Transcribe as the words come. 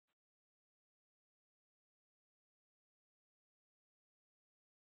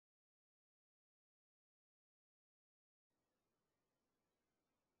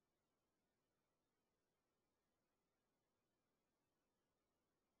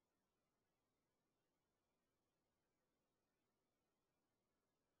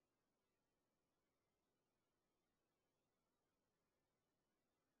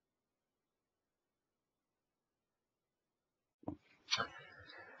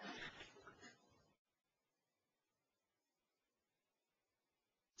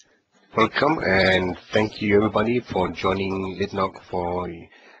Welcome and thank you everybody for joining LIDNUG for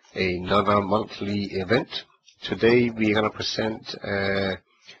another monthly event. Today we are going to present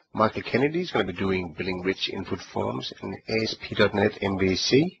Michael Kennedy is going to be doing building rich input forms in ASP.NET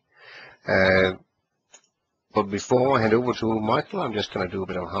MVC. But before I hand over to Michael, I'm just going to do a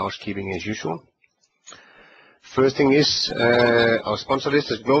bit of housekeeping as usual. First thing is, our sponsor list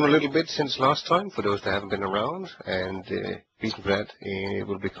has grown a little bit since last time, for those that haven't been around, and the reason for that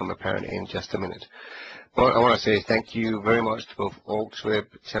will become apparent in just a minute. But I want to say thank you very much to both Orgsweb,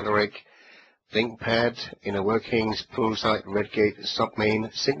 Telerik, ThinkPad, Inner Workings, Poolside, Redgate,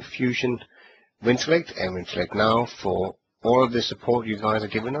 Submain, Syncfusion, Ventilate, and Ventilate Now for all of the support you guys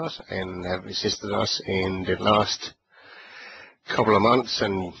have given us and have assisted us in the last couple of months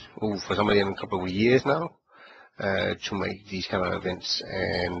and for some of them a couple of years now. To make these kind of events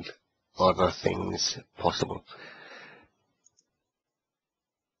and other things possible.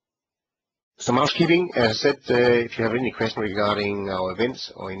 Some housekeeping, as I said, if you have any question regarding our events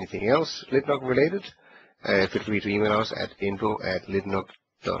or anything else LIDNUG related, feel free to email us at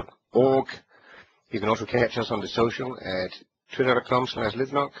info@lidnug.org. You can also catch us on the social at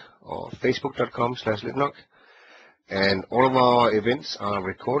twitter.com/lidnug or facebook.com/lidnug. And all of our events are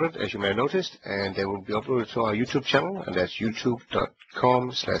recorded, as you may have noticed, and they will be uploaded to our YouTube channel, and that's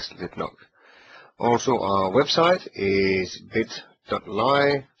youtube.com/lidnug. Also, our website is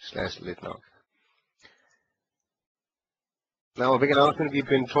bit.ly/lidnug. Now, a big announcement we've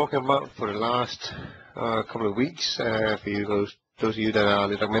been talking about for the last couple of weeks for you, those of you that are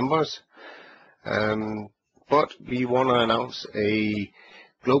LIDNUG members. But we want to announce a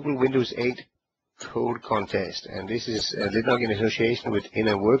global Windows 8 code contest, and this is LIDNUG in association with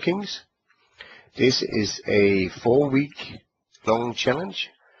Inner Workings. This is a 4-week long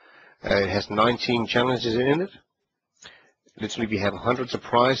challenge. It has 19 challenges in it. Literally, we have hundreds of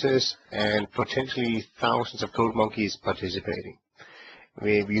prizes and potentially thousands of code monkeys participating.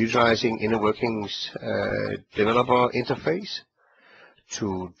 We're utilizing Inner Workings developer interface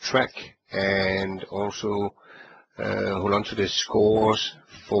to track and also hold on to the scores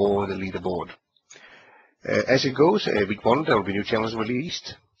for the leaderboard. As it goes, week 1 there will be new challenges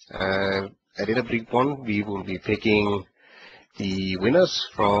released. At the end of week 1, we will be picking the winners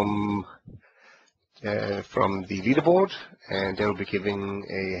from the leaderboard, and they will be giving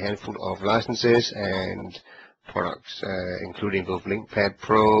a handful of licenses and products, including both LinkPad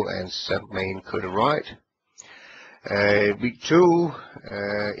Pro and Submain Code Write. Week 2,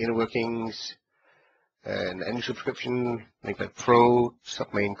 Inner Workings, an annual subscription, LinkPad Pro,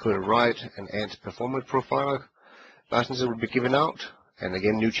 Submain Code Write, and Ant Performance Profiler licenses will be given out, and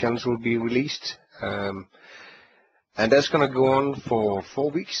again new challenges will be released. And that's going to go on for 4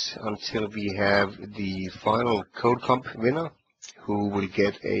 weeks until we have the final Code Comp winner, who will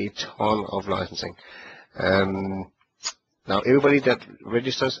get a ton of licensing. Now, everybody that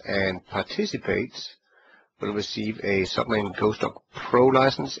registers and participates will receive a Submain GoStock Pro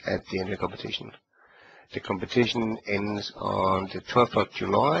license at the end of the competition. The competition ends on the 12th of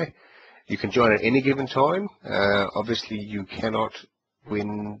July. You can join at any given time. Obviously, you cannot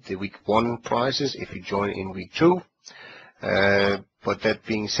win the week 1 prizes if you join in week 2. But that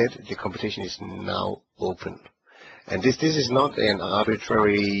being said, the competition is now open. And this is not an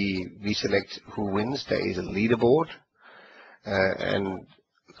arbitrary, we select who wins. There is a leaderboard. And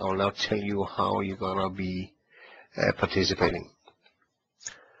I'll now tell you how you're going to be participating.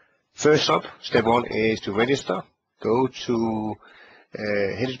 First up, step 1 is to register. Go to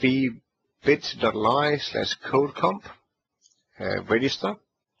bit.ly/codecomp, register.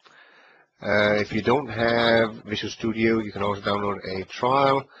 If you don't have Visual Studio, you can also download a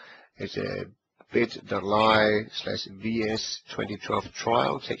trial. It's a bit.ly/VS2012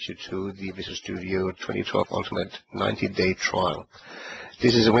 trial. Takes you to the Visual Studio 2012 Ultimate 90-day trial.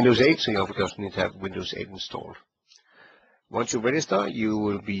 This is a Windows 8, so you obviously need to have Windows 8 installed. Once you register, you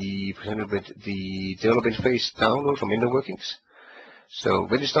will be presented with the developer interface download from Inner Workings. So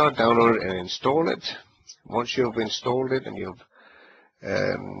register, download it, and install it. Once you've installed it and you're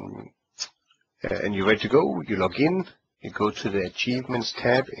ready to go, you log in. You go to the Achievements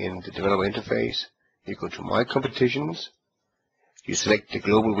tab in the developer interface. You go to My Competitions. You select the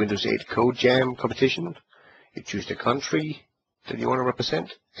Global Windows 8 Code Jam competition. You choose the country that you want to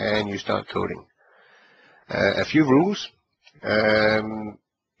represent, and you start coding. A few rules.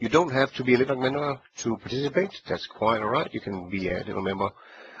 You don't have to be a LIDNUG member to participate. That's quite all right. You can be a LIDNUG member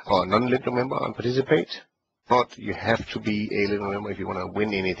or a non-LIDNUG member and participate, but you have to be a LIDNUG member if you want to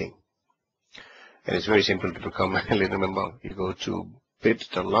win anything. And it's very simple to become a LIDNUG member. You go to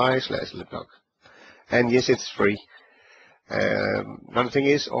bit.ly/LIDNUG. And yes, it's free. Another thing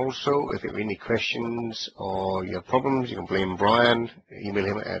is also, if you have any questions or you have problems, you can blame Brian. Email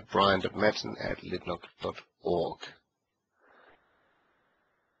him at brian.madsen@lidnug.org.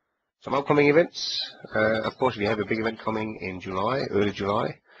 Some upcoming events. Of course, we have a big event coming in July, early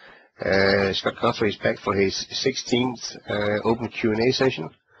July. Scott Guthrie is back for his 16th open Q&A session.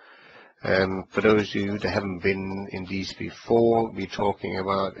 For those of you that haven't been in these before, we're talking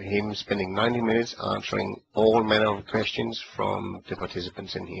about him spending 90 minutes answering all manner of questions from the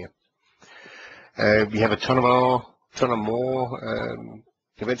participants in here. We have a ton of more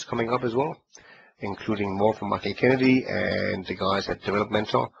events coming up as well, including more from Michael Kennedy and the guys at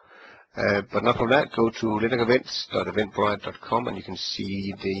DevelopMentor. But not from that, go to LIDNUGevents.eventbrite.com and you can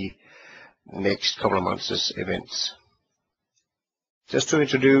see the next couple of months' events. Just to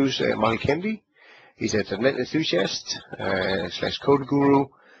introduce Michael Kennedy, he's a .NET enthusiast / code guru.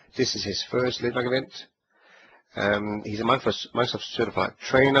 This is his first LIDNUG event. He's a Microsoft certified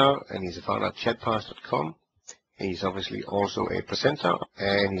trainer, and he's a founder of chatpass.com. He's obviously also a presenter,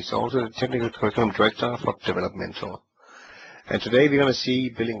 and he's also the technical curriculum director for DevelopMentor. And today we're going to see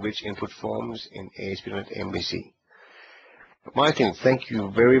building rich input forms in ASP.NET MVC. Michael, thank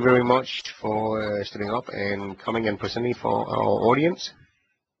you very, very much for stepping up and coming and presenting for our audience.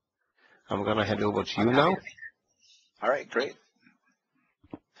 I'm going to hand over to you now. All right, great.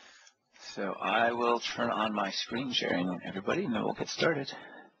 So I will turn on my screen sharing, everybody, and then we'll get started.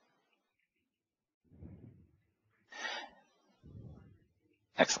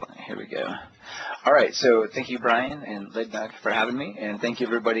 Excellent, here we go. All right, so thank you, Brian and LIDNUG, for having me, and thank you,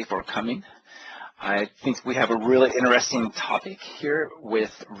 everybody, for coming. I think we have a really interesting topic here with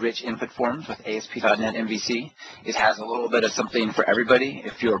rich input forms with ASP.NET MVC. It has a little bit of something for everybody.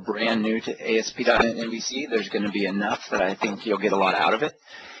 If you're brand new to ASP.NET MVC, there's going to be enough that I think you'll get a lot out of it.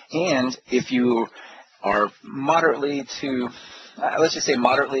 And if you are moderately to, let's just say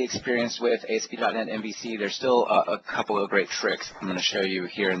moderately experienced with ASP.NET MVC, there's still a couple of great tricks I'm going to show you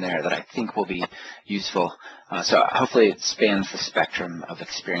here and there that I think will be useful. So hopefully it spans the spectrum of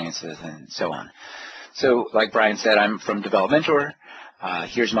experiences and so on. So like Brian said, I'm from DevelopMentor.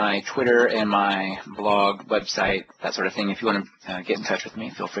 Here's my Twitter and my blog, website, that sort of thing. If you want to get in touch with me,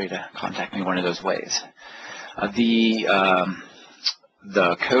 feel free to contact me one of those ways.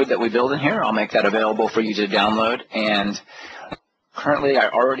 The code that we build in here, I'll make that available for you to download. And currently, I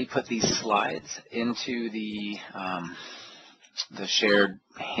already put these slides into the shared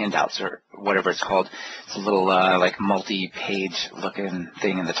handouts or whatever it's called. It's a little like multi-page looking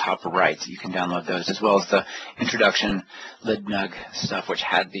thing in the top right. So you can download those, as well as the introduction LIDNUG stuff, which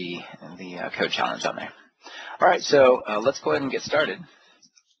had the code challenge on there. All right, so let's go ahead and get started.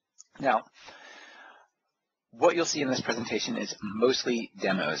 Now, what you'll see in this presentation is mostly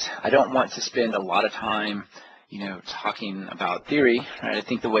demos. I don't want to spend a lot of time talking about theory, right? I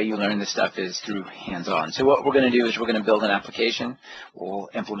think the way you learn this stuff is through hands-on. So what we're going to do is we're going to build an application. We'll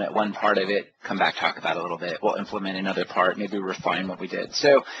implement one part of it, come back, talk about it a little bit. We'll implement another part, maybe refine what we did.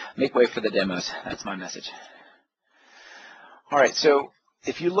 So make way for the demos. That's my message. All right, so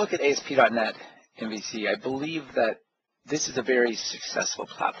if you look at ASP.NET MVC, I believe that this is a very successful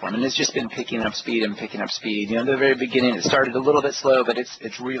platform, and it's just been picking up speed and picking up speed. At the very beginning, it started a little bit slow, but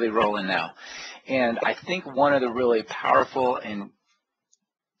it's really rolling now. And I think one of the really powerful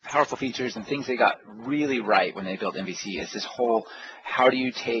features and things they got really right when they built MVC is this whole, how do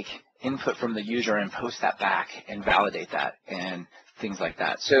you take input from the user and post that back and validate that and things like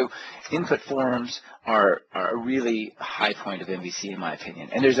that. So input forms are a really high point of MVC in my opinion.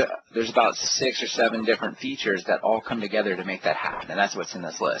 And there's about 6 or 7 different features that all come together to make that happen, and that's what's in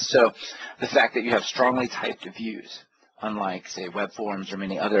this list. So the fact that you have strongly typed views, unlike say web forms or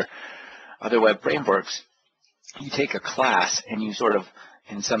many other web frameworks, you take a class and you sort of,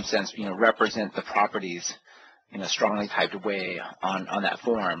 in some sense, represent the properties in a strongly typed way on that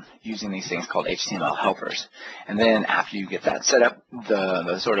form using these things called HTML helpers. And then after you get that set up,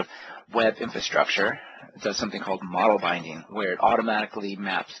 the sort of web infrastructure does something called model binding, where it automatically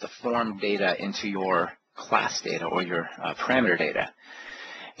maps the form data into your class data or your parameter data.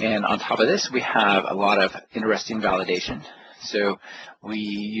 And on top of this, we have a lot of interesting validation. So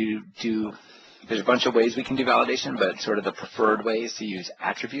there's a bunch of ways we can do validation, but sort of the preferred way is to use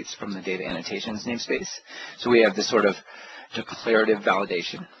attributes from the DataAnnotations namespace. So we have this sort of declarative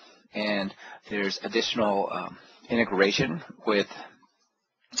validation, and there's additional integration with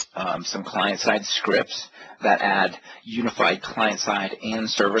some client-side scripts that add unified client-side and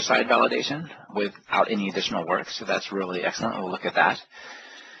server-side validation without any additional work. So that's really excellent. We'll look at that.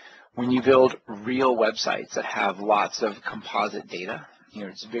 When you build real websites that have lots of composite data,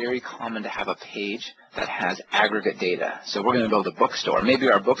 it's very common to have a page that has aggregate data. So we're going to build a bookstore. Maybe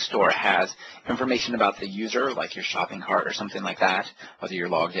our bookstore has information about the user, like your shopping cart or something like that, whether you're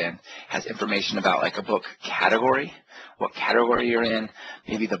logged in, has information about like a book category, what category you're in,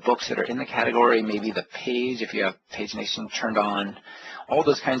 maybe the books that are in the category, maybe the page, if you have pagination turned on, all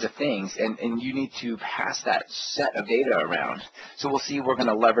those kinds of things, and you need to pass that set of data around. So we'll see we're going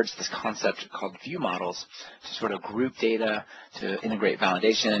to leverage this concept called view models to sort of group data, to integrate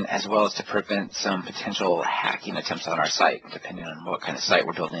validation, as well as to prevent some potential hacking attempts on our site, depending on what kind of site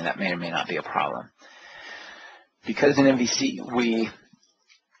we're building. That may or may not be a problem. Because in MVC, we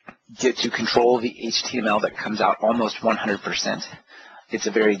get to control the HTML that comes out almost 100%. It's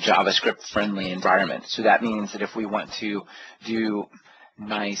a very JavaScript-friendly environment. So that means that if we want to do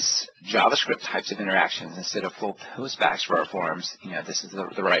nice JavaScript types of interactions instead of full postbacks for our forms, this is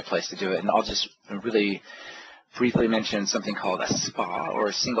the right place to do it. And I'll just really briefly mention something called a SPA,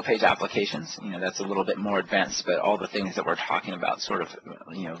 or single page applications. That's a little bit more advanced, but all the things that we're talking about sort of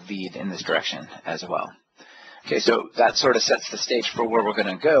lead in this direction as well. Okay, so that sort of sets the stage for where we're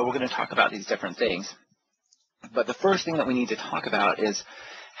going to go. We're going to talk about these different things. But the first thing that we need to talk about is,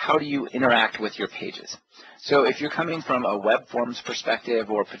 how do you interact with your pages? So if you're coming from a web forms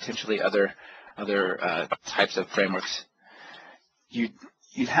perspective, or potentially other types of frameworks,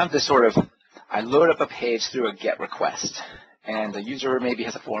 you'd have this sort of, I load up a page through a GET request, and the user maybe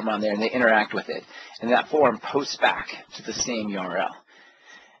has a form on there, and they interact with it, and that form posts back to the same URL.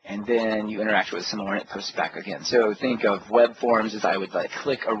 And then you interact with it some more, and it posts back again. So think of web forms as I would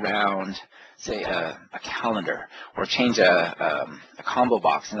click around, say, a calendar, or change a combo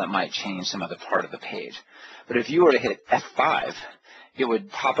box, and that might change some other part of the page. But if you were to hit F5, it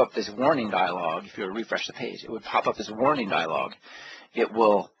would pop up this warning dialog. If you were to refresh the page, it would pop up this warning dialog.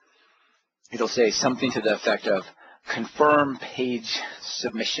 It'll say something to the effect of confirm page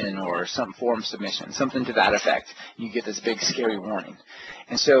submission, or some form submission, something to that effect. You get this big scary warning.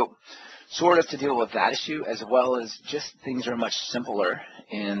 And so sort of to deal with that issue, as well as just things are much simpler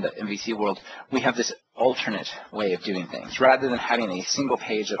in the MVC world, we have this alternate way of doing things. Rather than having a single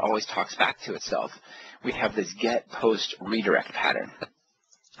page that always talks back to itself, we have this get, post, redirect pattern.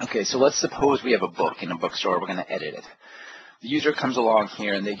 Okay, so let's suppose we have a book in a bookstore. We're going to edit it. The user comes along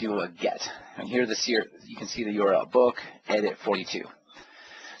here, and they do a get. And here you can see the URL, book, edit 42.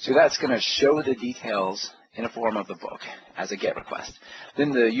 So that's going to show the details in a form of the book as a GET request.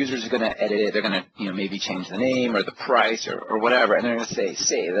 Then the users are going to edit it. They're going to maybe change the name or the price or whatever, and they're going to say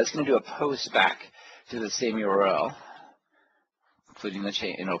save. That's going to do a post back to the same URL, including the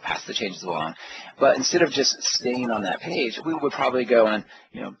change, pass the changes along. But instead of just staying on that page, we would probably go and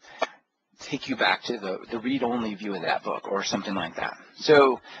take you back to the read-only view of that book, or something like that.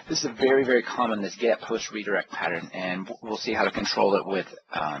 So this is very, very common, this get, post, redirect pattern, and we'll see how to control it with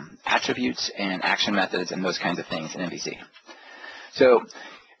attributes and action methods and those kinds of things in MVC. So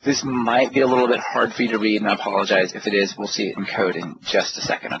this might be a little bit hard for you to read, and I apologize if it is. We'll see it in code in just a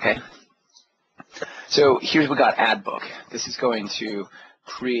second, okay? So here's we got add book. This is going to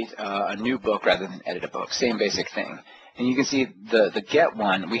create a new book rather than edit a book. Same basic thing. And you can see the get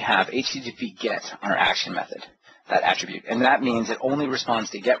one, we have HTTP get on our action method, that attribute. And that means it only responds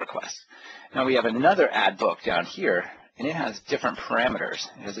to get requests. Now we have another add book down here, and it has different parameters.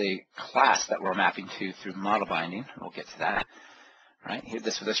 It has a class that we're mapping to through model binding. We'll get to that. Right here,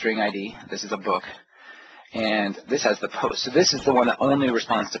 this with a string ID. This is a book. And this has the post. So this is the one that only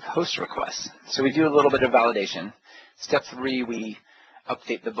responds to post requests. So we do a little bit of validation. Step 3, we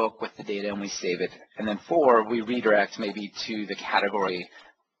update the book with the data and we save it. And then 4, we redirect maybe to the category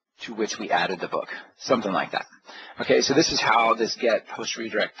to which we added the book, something like that. Okay, so this is how this get, post,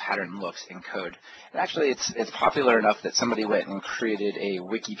 redirect pattern looks in code. And actually, it's popular enough that somebody went and created a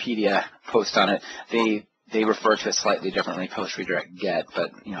Wikipedia post on it. They refer to it slightly differently, post, redirect, get,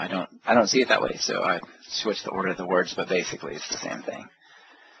 but I don't see it that way, so I switched the order of the words, but basically it's the same thing.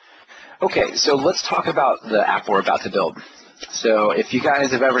 Okay, so let's talk about the app we're about to build. So if you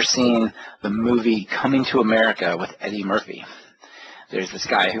guys have ever seen the movie Coming to America with Eddie Murphy, there's this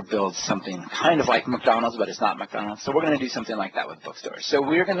guy who builds something kind of like McDonald's, but it's not McDonald's. So we're going to do something like that with bookstores. So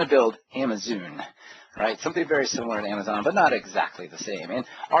we're going to build Amazon, right? Something very similar to Amazon, but not exactly the same. And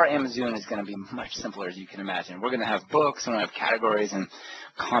our Amazon is going to be much simpler, as you can imagine. We're going to have books, and we're going to have categories and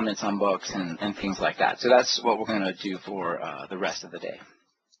comments on books and things like that. So that's what we're going to do for the rest of the day.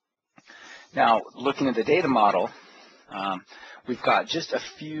 Now, looking at the data model, we've got just a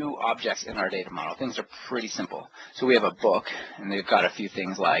few objects in our data model. Things are pretty simple. So we have a book, and they've got a few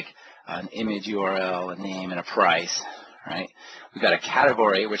things like an image URL, a name, and a price, right? We've got a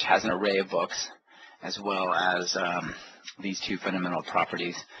category which has an array of books, as well as these two fundamental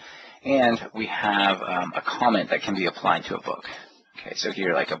properties. And we have a comment that can be applied to a book. Okay, so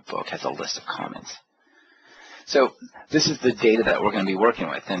here, like, a book has a list of comments. So this is the data that we're going to be working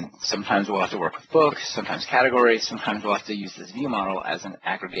with, and sometimes we'll have to work with books, sometimes categories, sometimes we'll have to use this view model as an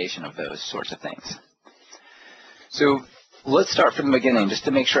aggregation of those sorts of things. So let's start from the beginning, just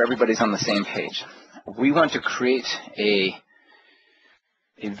to make sure everybody's on the same page. We want to create a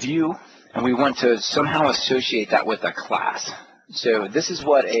view, and we want to somehow associate that with a class. So this is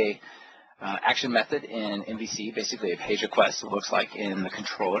what a action method in MVC, basically a page request, looks like in the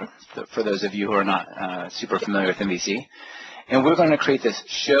controller, for those of you who are not super familiar with MVC. And we're going to create this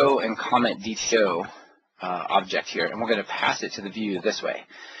show and comment detail object here, and we're going to pass it to the view this way.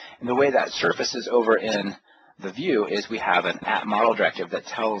 And the way that surfaces over in the view is we have an @model directive that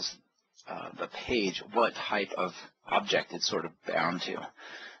tells the page what type of object it's sort of bound to.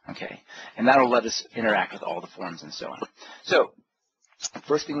 Okay, and that'll let us interact with all the forms and so on. So the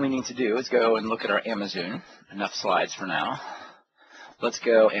first thing we need to do is go and look at our Amazon. Enough slides for now. Let's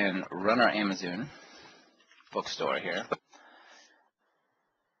go and run our Amazon bookstore here.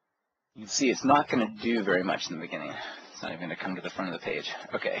 You can see it's not going to do very much in the beginning. It's not even going to come to the front of the page.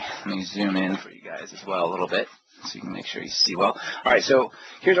 Okay, let me zoom in for you guys as well a little bit so you can make sure you see well. All right, so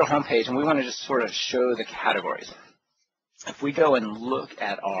here's our home page, and we want to just sort of show the categories. If we go and look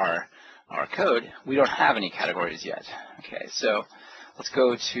at our code, we don't have any categories yet. Okay, so let's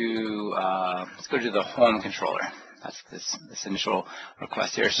go to the home controller. That's this initial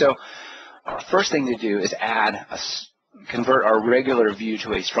request here. So our first thing to do is convert our regular view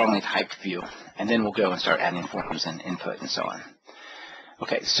to a strongly typed view, and then we'll go and start adding forms and input and so on.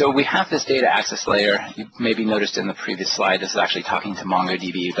 Okay, so we have this data access layer. You maybe noticed in the previous slide this is actually talking to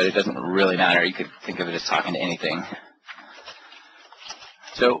MongoDB, but it doesn't really matter. You could think of it as talking to anything.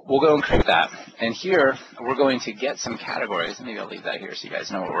 So we'll go and create that. And here, we're going to get some categories. Maybe I'll leave that here so you guys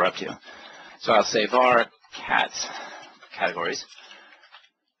know what we're up to. So I'll say var cats categories.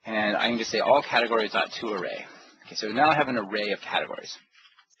 And I can just say all categories.toArray. Okay, so now I have an array of categories.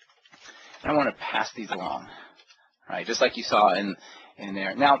 And I want to pass these along, right? Just like you saw in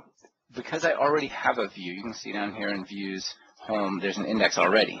there. Now, because I already have a view, you can see down here in views, home, there's an index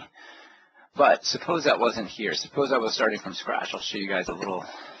already. But suppose that wasn't here. Suppose I was starting from scratch. I'll show you guys a little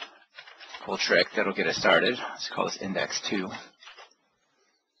trick that'll get us started. Let's call this index 2.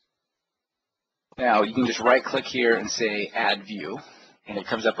 Now you can just right click here and say add view, and it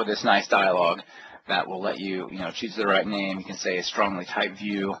comes up with this nice dialog that will let you, choose the right name. You can say a strongly typed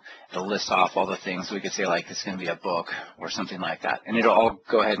view. It'll list off all the things. We could say like it's going to be a book or something like that, and it'll all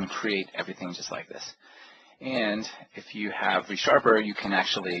go ahead and create everything just like this. And if you have ReSharper, you can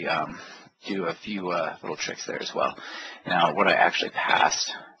actually do a few little tricks there as well. Now, what I actually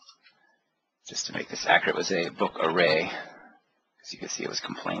passed, just to make this accurate, was a book array. As you can see, it was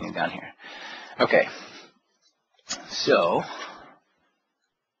complaining down here. Okay, so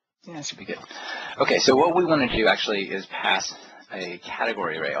yeah, it should be good. Okay, so what we want to do actually is pass a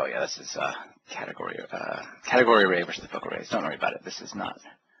category array. Oh yeah, this is category array versus book arrays. Don't worry about it. This is not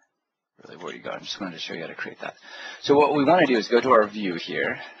really where you go. I just wanted to show you how to create that. So what we want to do is go to our view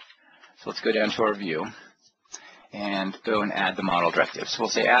here. So let's go down to our view and go and add the model directive. So we'll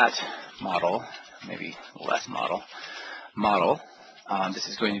say @model, maybe less model. This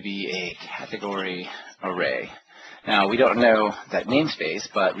is going to be a category array. Now we don't know that namespace,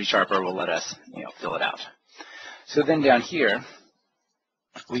 but ReSharper will let us, fill it out. So then down here,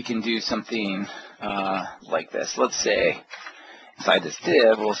 we can do something like this. Let's say inside this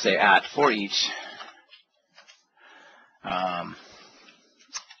div, we'll say for each.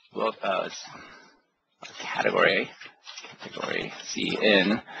 It's category C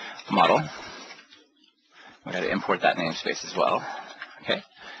in model. We've got to import that namespace as well. Okay,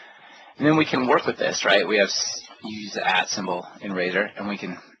 and then we can work with this, right? We have use the @ symbol in Razor, and we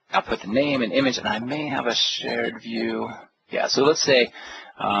can output the name and image. And I may have a shared view. Yeah. So let's say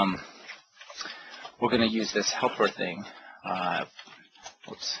we're going to use this helper thing.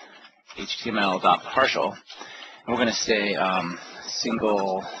 HTML.partial. And we're going to say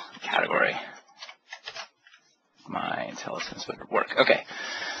single category. My intelligence would work. Okay,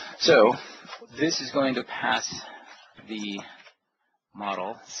 so this is going to pass the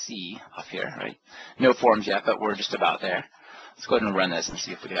model C up here, right? No forms yet, but we're just about there. Let's go ahead and run this and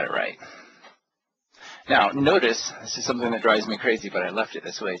see if we got it right. Now, notice, this is something that drives me crazy, but I left it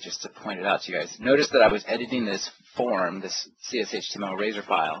this way just to point it out to you guys. Notice that I was editing this form, this CSHTML Razor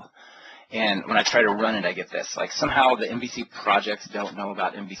file, and when I try to run it, I get this. Like, somehow the MVC projects don't know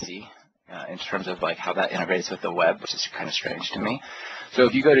about MVC, in terms of like how that integrates with the web, which is kind of strange to me. So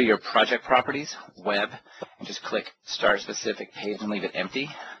if you go to your project properties, web, and just click start specific page and leave it empty,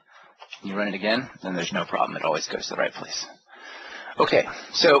 and you run it again, then there's no problem. It always goes to the right place. Okay,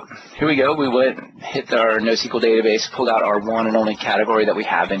 so here we go. We went, hit our NoSQL database, pulled out our one and only category that we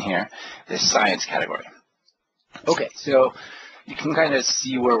have in here, this science category. Okay, so you can kind of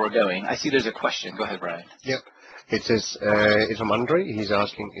see where we're going. I see there's a question. Go ahead, Brian. Yep. It says, it's from Andre. He's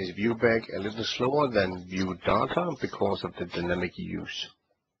asking, is ViewBag a little slower than ViewData because of the dynamic use?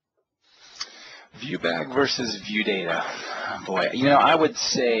 ViewBag versus ViewData. Oh boy, you know, I would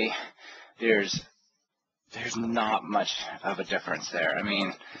say there's not much of a difference there. I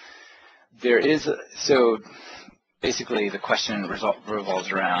mean, there is, so basically the question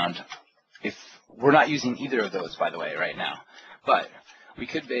revolves around, if we're not using either of those, by the way, right now, but we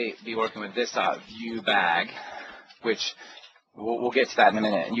could be working with this ViewBag, which we'll get to that in a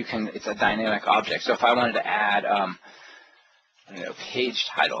minute, and you can, it's a dynamic object. So if I wanted to add, you know, page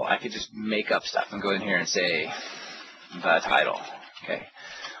title, I could just make up stuff and go in here and say the title, okay?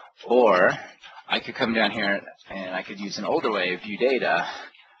 Or I could come down here and I could use an older way of ViewData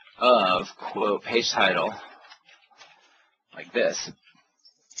of, quote, page title, like this,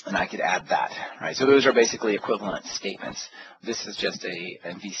 and I could add that, right? So those are basically equivalent statements. This is just a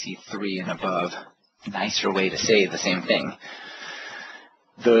MVC 3 and above, nicer way to say the same thing.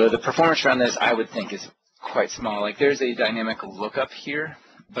 The performance around this, I would think, is quite small. Like, there's a dynamic lookup here,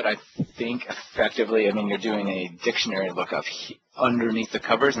 but I think effectively, I mean, you're doing a dictionary lookup underneath the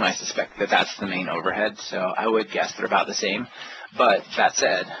covers, and I suspect that that's the main overhead, so I would guess they're about the same. But that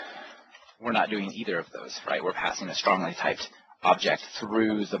said, we're not doing either of those, right? We're passing a strongly typed object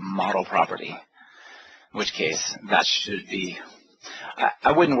through the model property, in which case that should be,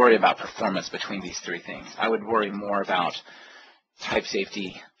 I wouldn't worry about performance between these three things. I would worry more about type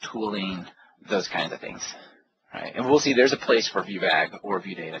safety, tooling, those kinds of things, right? And we'll see there's a place for ViewBag or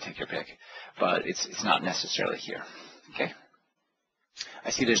ViewData, take your pick, but it's not necessarily here, okay? I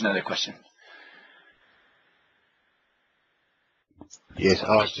see there's another question. Yes,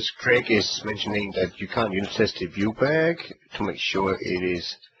 just Craig is mentioning that you can't unit test the ViewBag to make sure it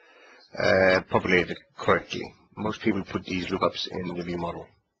is populated correctly. Most people put these lookups in the view model.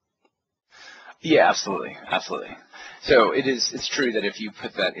 Yeah, absolutely, absolutely. So it's true that if you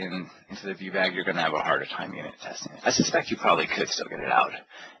put that into the ViewBag, you're going to have a harder time unit testing it. I suspect you probably could still get it out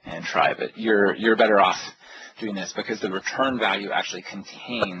and try, but you're better off doing this because the return value actually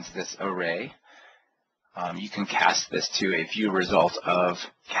contains this array. You can cast this to a view result of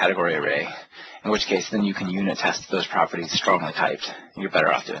category array, in which case then you can unit test those properties strongly typed. You're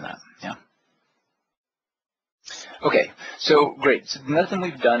better off doing that, yeah. Okay, so great. So nothing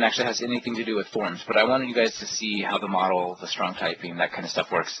we've done actually has anything to do with forms, but I wanted you guys to see how the model, the strong typing, that kind of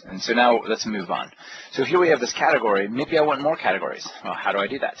stuff works. And so now let's move on. So here we have this category. Maybe I want more categories. Well, how do I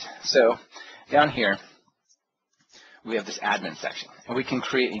do that? So down here, we have this admin section, and we can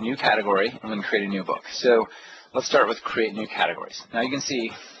create a new category, and we can create a new book. So let's start with create new categories. Now you can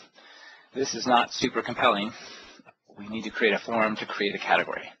see this is not super compelling. We need to create a form to create a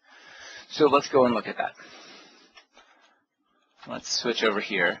category. So let's go and look at that. Let's switch over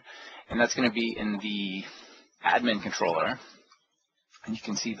here, and that's going to be in the admin controller, and you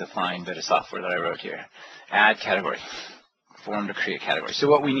can see the fine bit of software that I wrote here. Add category. Form to create categories. So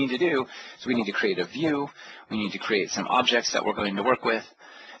what we need to do is we need to create a view. We need to create some objects that we're going to work with.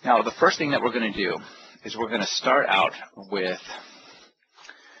 Now, the first thing that we're going to do is we're going to start out with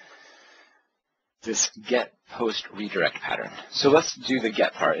this get post redirect pattern. So let's do the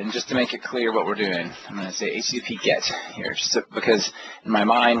get part. And just to make it clear what we're doing, I'm going to say HTTP get here, just so, because in my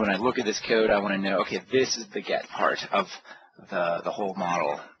mind, when I look at this code, I want to know, okay, this is the get part of the whole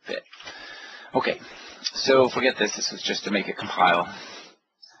model bit. Okay. So forget this. This was just to make it compile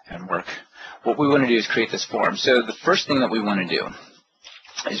and work. What we want to do is create this form. So the first thing that we want to do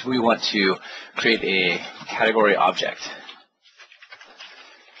is we want to create a category object.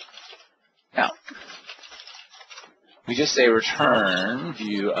 Now, we just say return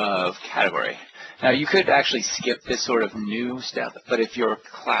view of category. Now, you could actually skip this sort of new step, but if your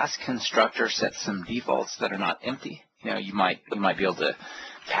class constructor sets some defaults that are not empty, you might be able to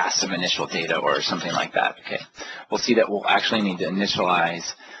pass some initial data or something like that. Okay, we'll see that we'll actually need to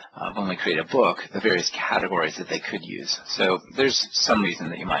initialize when we create a book the various categories that they could use. So there's some reason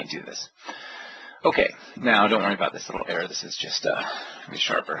that you might do this. Okay, now don't worry about this little error. This is just a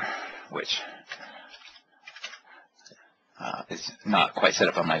resharper, which is not quite set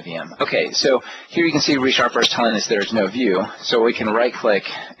up on my VM. Okay, so here you can see resharper is telling us there's no view. So we can right-click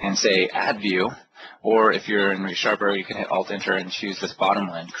and say Add View. Or if you're in ReSharper, you can hit Alt-Enter and choose this bottom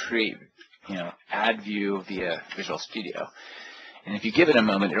one, Create add view via Visual Studio. And if you give it a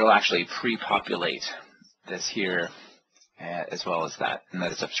moment, it'll actually pre-populate this here as well as that, and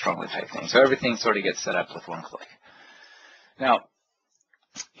that is a strongly typed thing. So everything sort of gets set up with one click. Now,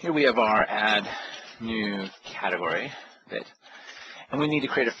 here we have our add new category bit, and we need to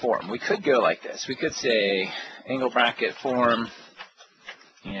create a form. We could go like this. We could say angle bracket form,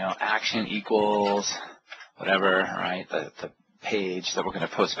 action equals whatever, right? The page that we're going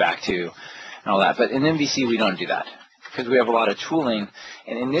to post back to and all that. But in MVC, we don't do that because we have a lot of tooling.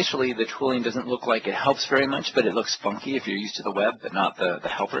 And initially, the tooling doesn't look like it helps very much, but it looks funky if you're used to the web, but not the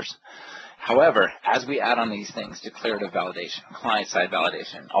helpers. However, as we add on these things, declarative validation, client-side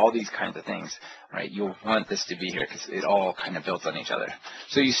validation, all these kinds of things, right, you'll want this to be here because it all kind of builds on each other.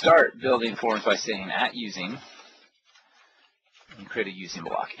 So you start building forms by saying @using, and create a using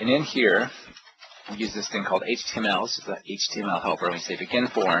block. And in here, we use this thing called HTML, so the HTML helper, and we say begin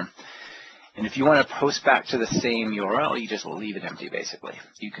form. And if you want to post back to the same URL, you just leave it empty, basically.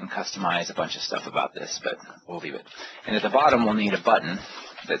 You can customize a bunch of stuff about this, but we'll leave it. And at the bottom, we'll need a button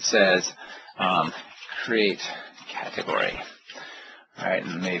that says create category. All right,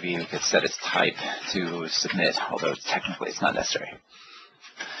 and maybe we could set its type to submit, although technically it's not necessary.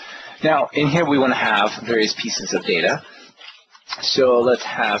 Now, in here, we want to have various pieces of data. So let's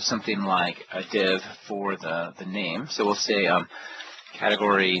have something like a div for the name. So we'll say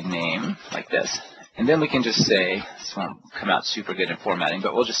category name, like this. And then we can just say, this won't come out super good in formatting,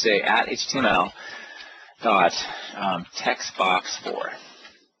 but we'll just say @HTML dot text box 4.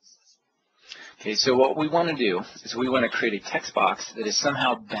 Okay, so what we want to do is we want to create a text box that is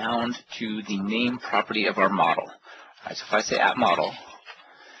somehow bound to the name property of our model. All right, so if I say @model,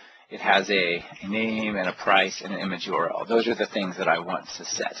 it has a name and a price and an image URL. Those are the things that I want to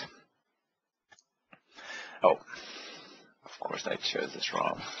set. Oh, of course I chose this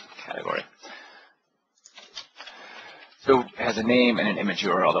wrong category. So it has a name and an image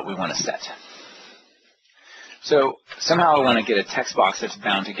URL that we want to set. So somehow I want to get a text box that's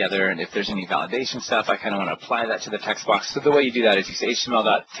bound together, and if there's any validation stuff, I kind of want to apply that to the text box. So the way you do that is you say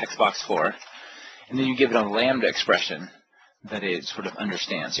HTML.textbox4, and then you give it a lambda expression that it sort of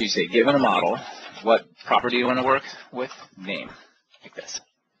understands. So you say, given a model, what property do you want to work with? Name, like this.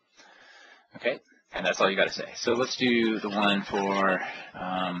 Okay, and that's all you got to say. So let's do the one for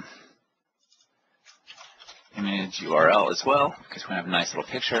image URL as well, because we have a nice little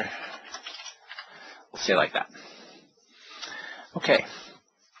picture. We'll say like that. Okay,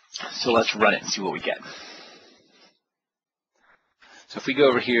 so let's run it and see what we get. So if we go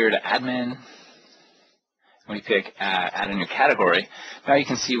over here to admin, we pick add a new category, now you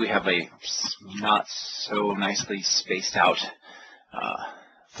can see we have a not so nicely spaced out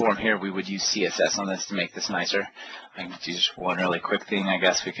form here. We would use CSS on this to make this nicer. I can do just one really quick thing. I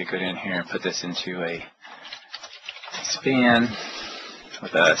guess we could go in here and put this into a span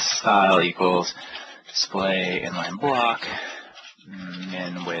with a style equals display inline block,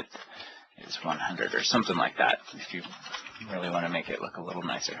 min width is 100 or something like that if you really want to make it look a little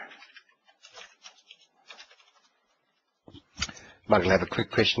nicer. Michael, I have a quick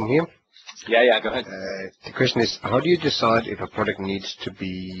question here. Yeah, go ahead. The question is, how do you decide if a product needs to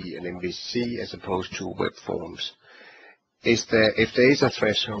be an MVC as opposed to web forms? If there is a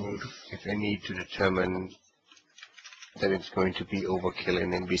threshold, if they need to determine that it's going to be overkill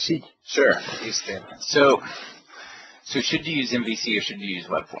in MVC? Sure. Is there? So should you use MVC or should you use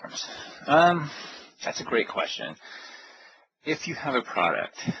web forms? That's a great question. If you have a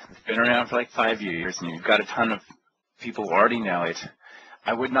product that's been around for like 5 years and you've got a ton of people who already know it,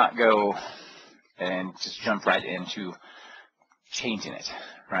 I would not go and just jump right into changing it,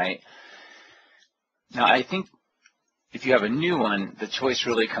 right? Now, I think if you have a new one, the choice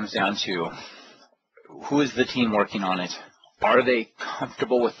really comes down to who is the team working on it? Are they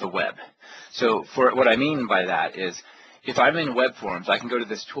comfortable with the web? So for what I mean by that is if I'm in web forms, I can go to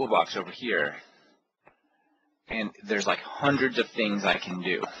this toolbox over here, and there's like hundreds of things I can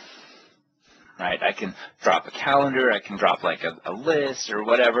do. Right? I can drop a calendar, I can drop like a list or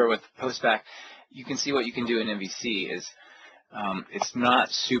whatever with postback. You can see what you can do in MVC is it's not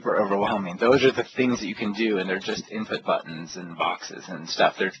super overwhelming. Those are the things that you can do, and they're just input buttons and boxes and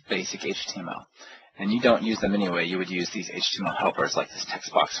stuff. They're basic HTML. And you don't use them anyway. You would use these HTML helpers like this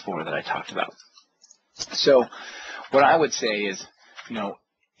text box 4 that I talked about. So what I would say is,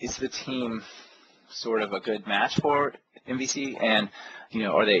 is the team sort of a good match for MVC, and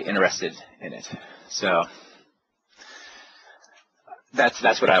are they interested in it? So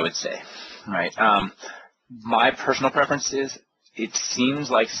that's what I would say, right? My personal preference is it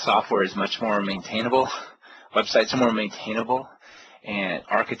seems like software is much more maintainable. Websites are more maintainable, and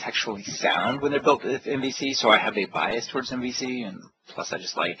architecturally sound when they're built with MVC, so I have a bias towards MVC, and plus I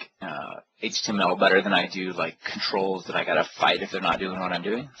just like HTML better than I do like controls that I gotta fight if they're not doing what I'm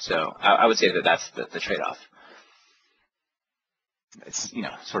doing. So I would say that that's the trade-off. It's, you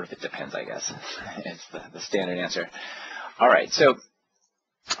know, sort of it depends, I guess. It's the standard answer. All right, so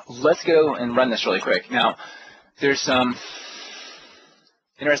let's go and run this really quick. Now, there's some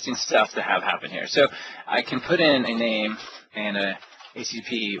interesting stuff to have happen here. So I can put in a name and a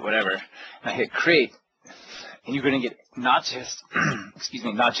ACP, whatever, and I hit create, and you're going to get not just, excuse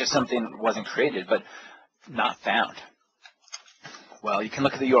me, not just something that wasn't created, but not found. Well, you can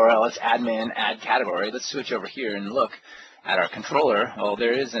look at the URL. It's admin, add category. Let's switch over here and look at our controller. Well,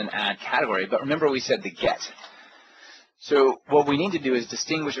 there is an add category, but remember we said the get. So what we need to do is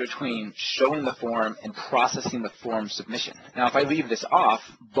distinguish between showing the form and processing the form submission. Now, if I leave this off,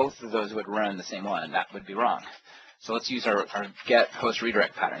 both of those would run the same one. That would be wrong. So let's use our get post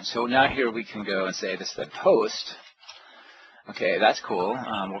redirect pattern. So now here we can go and say this is the post. Okay, that's cool.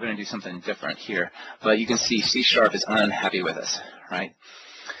 We're going to do something different here. But you can see C# is unhappy with us, right?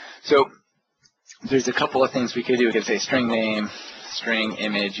 So there's a couple of things we could do. We could say string name, string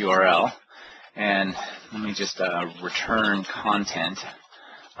image URL, and let me just return content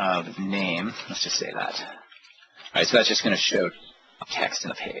of name. Let's just say that. All right, so that's just going to show text in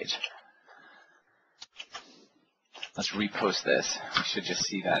the page. Let's repost this. We should just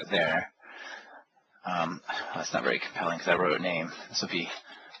see that there. That's not very compelling because I wrote a name. This will be,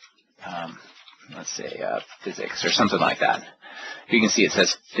 let's say, physics or something like that. You can see it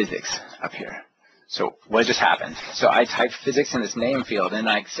says physics up here. So what just happened? So I typed physics in this name field, and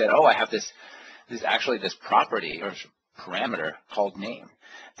I said, oh, I have this actually this property or parameter called name.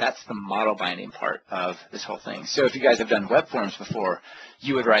 That's the model binding part of this whole thing. So if you guys have done web forms before,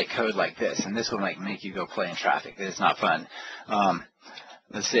 you would write code like this, and this will like make you go play in traffic. It's not fun.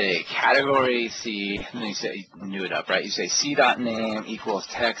 Let's say category C, and then you say new it up, right? You say c.name equals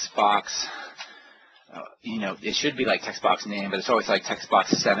text box. You know, it should be like text box name, but it's always like text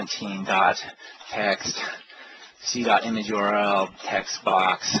box 17.text, c.image URL, text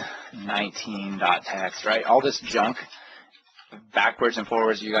box 19.text, right? All this junk backwards and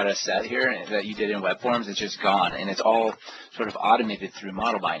forwards you got to set here that you did in web forms, it's just gone, and it's all sort of automated through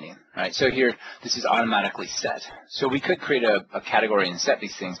model binding, right? So here, this is automatically set. So we could create a category and set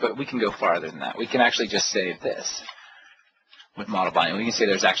these things, but we can go farther than that. We can actually just say this with model binding. We can say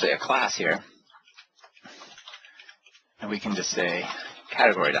there's actually a class here, and we can just say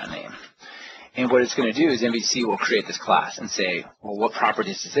category.name. And what it's going to do is MVC will create this class and say, well, what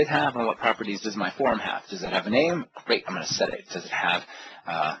properties does it have and what properties does my form have? Does it have a name? Great, I'm going to set it. Does it have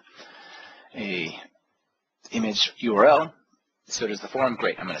a image URL? So does the form?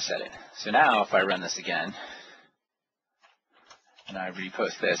 Great, I'm going to set it. So now if I run this again and I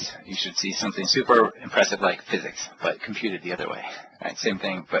repost this, you should see something super impressive like physics, but computed the other way. Right? Same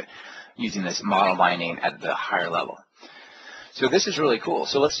thing, but using this model binding at the higher level. So this is really cool.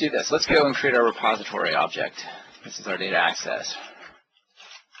 So let's do this. Let's go and create our repository object. This is our data access.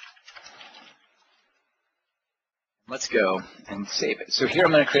 Let's go and save it. So here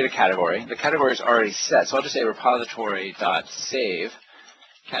I'm going to create a category. The category is already set, so I'll just say repository.save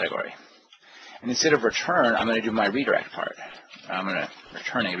category. And instead of return, I'm going to do my redirect part. I'm going to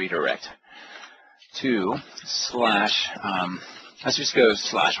return a redirect to slash, let's just go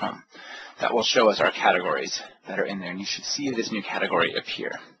slash home. That will show us our categories that are in there, and you should see this new category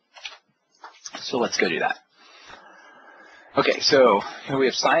appear. So let's go do that. Okay, so here we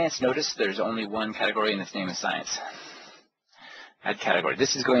have science. Notice there's only one category, and its name is science. Add category.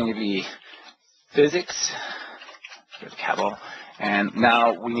 This is going to be physics, capital, and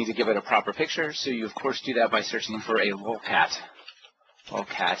now we need to give it a proper picture. So you, of course, do that by searching for a lolcat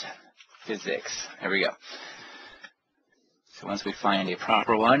physics. There we go. So once we find a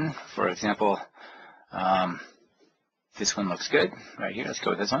proper one, for example, this one looks good right here. Let's go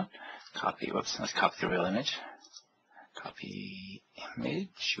with this one. Copy, whoops, let's copy the real image. Copy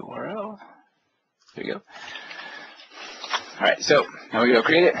image URL. There we go. All right, so now we go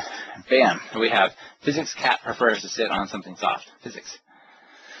create it. Bam, we have physics cat prefers to sit on something soft, physics.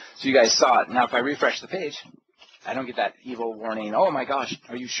 So you guys saw it. Now if I refresh the page, I don't get that evil warning, oh my gosh,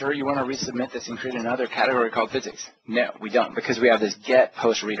 are you sure you want to resubmit this and create another category called physics? No, we don't, because we have this get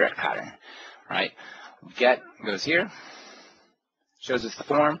post redirect pattern, right? Get goes here, shows us the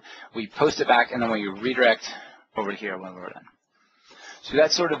form, we post it back, and then we redirect over to here when we're done. So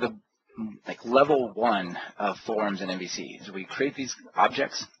that's sort of the like level one of forms in MVC. So we create these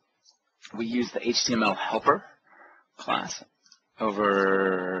objects, we use the HTML helper class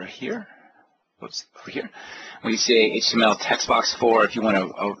over here. whoops, over here. We say HTML text box for, if you want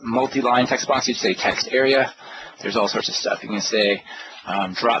a multi-line text box, you'd say text area. There's all sorts of stuff. You can say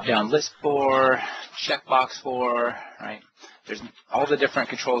drop-down list for, checkbox for, right? There's all the different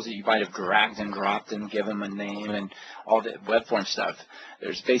controls that you might have dragged and dropped and give them a name and all the web form stuff.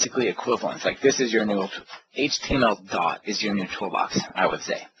 There's basically equivalents. Like this is your new HTML dot is your new toolbox, I would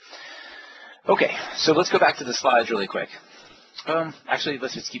say. Okay, so let's go back to the slides really quick. Actually,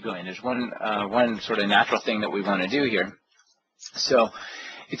 let's just keep going. There's one sort of natural thing that we want to do here. So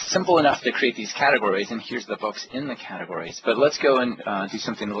it's simple enough to create these categories, and here's the books in the categories. But let's go and do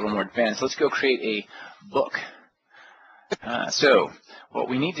something a little more advanced. Let's go create a book. So what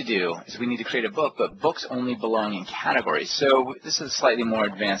we need to do is we need to create a book, but books only belong in categories. So this is a slightly more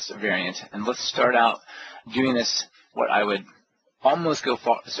advanced variant, and let's start out doing this what I would almost go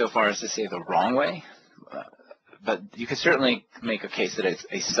so far as to say the wrong way, but you could certainly make a case that it's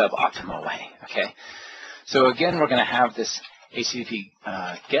a suboptimal way, okay? So again, we're going to have this HTTP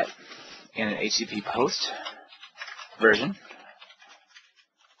GET and an HTTP POST version.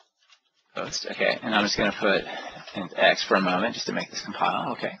 Post, okay, and I'm just going to put an X for a moment just to make this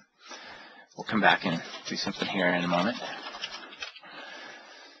compile, okay. We'll come back and do something here in a moment.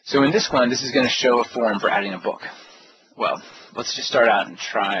 So in this one, this is going to show a form for adding a book. Well, let's just start out and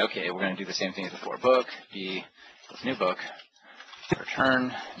try, okay, we're going to do the same thing as before. Book, B, new book,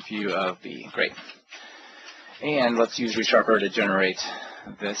 return, view of B, great. And let's use ReSharper to generate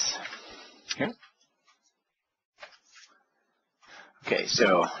this here. Okay,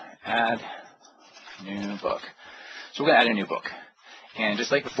 so add new book. So we're going to add a new book. And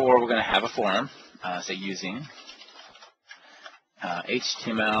just like before, we're going to have a form, say using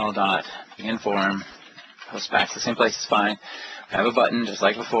HTML.begin form, post back to the same place is fine. We have a button just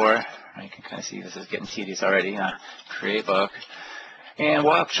like before. You can kind of see this is getting tedious already. Create book. And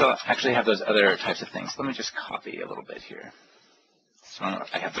we'll actually have those other types of things. Let me just copy a little bit here. So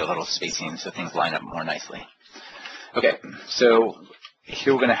I have a little spacing so things line up more nicely. Okay, so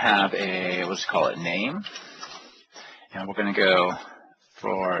here we're going to have a, we'll just call it name. And we're going to go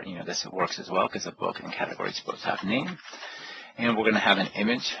for, this works as well because a book and category is supposed to have name. And we're going to have an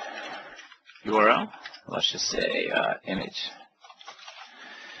image URL. Let's just say image.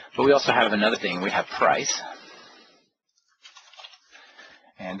 But we also have another thing. We have price.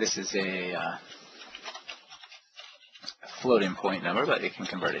 And this is a floating point number, but it can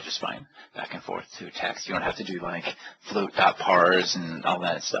convert it just fine back and forth to text. You don't have to do like float.parse and all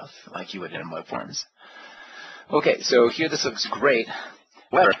that stuff like you would in web forms. Okay, so here this looks great.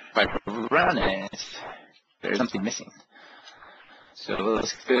 However, if I run it, there's something missing. So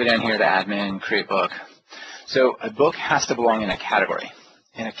let's go down here to admin, create book. So a book has to belong in a category,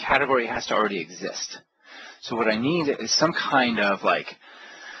 and a category has to already exist. So what I need is some kind of like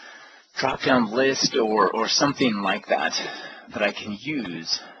drop-down list or something like that that I can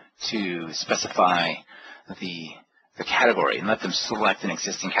use to specify the category and let them select an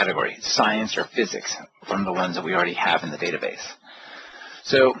existing category, science or physics, from the ones that we already have in the database.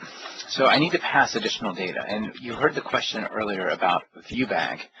 So I need to pass additional data. And you heard the question earlier about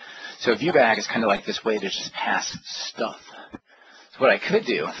ViewBag. So ViewBag is kind of like this way to just pass stuff. So what I could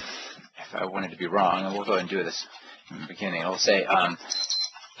do, if I wanted to be wrong, and we'll go ahead and do this in the beginning, I'll say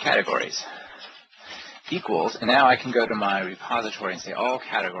categories equals, and now I can go to my repository and say all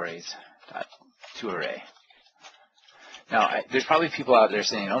categories to array. Now, there's probably people out there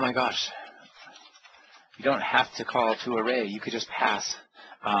saying, oh my gosh, you don't have to call to array. You could just pass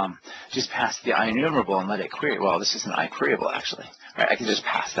the IEnumerable and let it query. Well, this isn't iQueryable actually. Right? I can just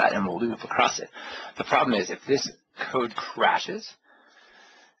pass that and we'll loop across it. The problem is if this code crashes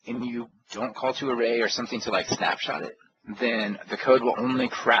and you don't call to array or something to like snapshot it, then the code will only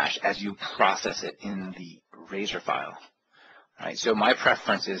crash as you process it in the Razor file. Right? So my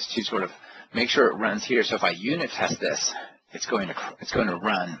preference is to sort of make sure it runs here. So if I unit test this, it's going to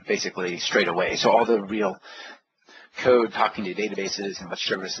run basically straight away. So all the real code talking to databases and web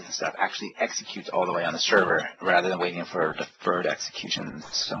services and stuff actually executes all the way on the server rather than waiting for deferred execution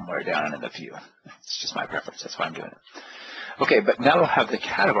somewhere down in the view. It's just my preference. That's why I'm doing it. Okay, but now we'll have the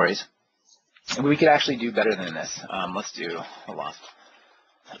categories. And we could actually do better than this. Let's do, hold on.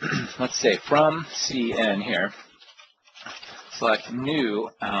 Let's say from CN here, select new,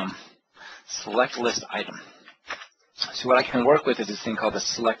 select list item. So what I can work with is this thing called the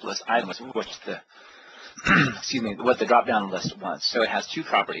select list item, which the, excuse me, what the drop-down list wants. So it has two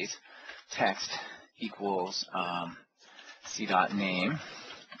properties, text equals c.name,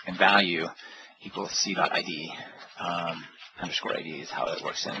 and value equals c.id. Underscore ID is how it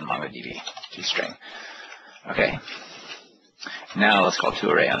works in MongoDB, toString. Okay. Now let's call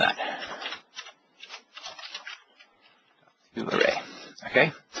toArray on that. new array.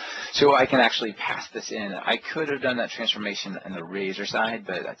 Okay, so I can actually pass this in. I could have done that transformation in the razor side,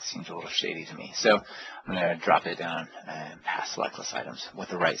 but that seems a little shady to me. So I'm going to drop it down and pass select list items with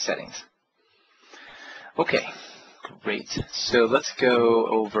the right settings. Okay, great. So let's go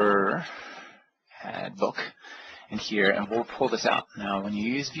over add book in here, and we'll pull this out. Now, when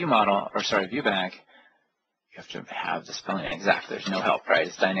you use ViewBag, you have to have the spelling exact. There's no help, right?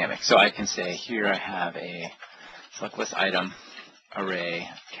 It's dynamic. So I can say here I have a select list item array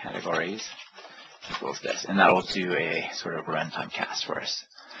categories equals this, and that will do a sort of runtime cast for us.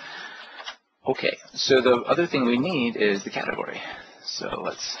 Okay, so the other thing we need is the category. So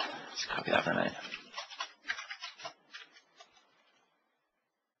let's copy that for a minute.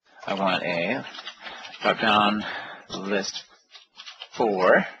 I want a drop-down list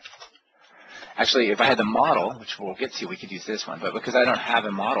for. Actually, if I had the model, which we'll get to, we could use this one. But because I don't have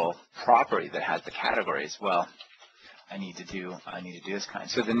a model property that has the categories, well, I need to do this kind.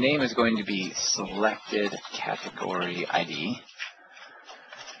 So the name is going to be selected category ID,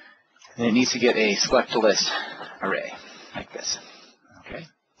 and it needs to get a select list array like this. Okay.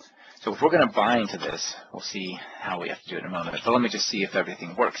 So if we're going to bind to this, we'll see how we have to do it in a moment. But let me just see if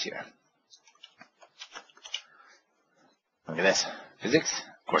everything works here. Look at this. Physics.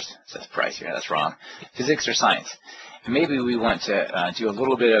 Of course, it says price here. That's wrong. Physics or science. And maybe we want to do a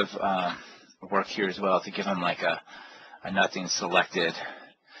little bit of work here as well to give them like a nothing selected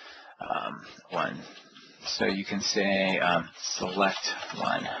one. So you can say select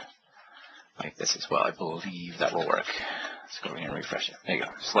one like this as well. I believe that will work. Let's go over here and refresh it. There you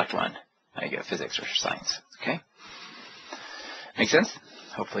go. Select one. Now you get physics or science. Okay? Make sense?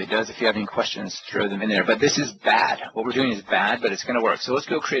 Hopefully it does. If you have any questions, throw them in there. But this is bad. What we're doing is bad, but it's going to work. So let's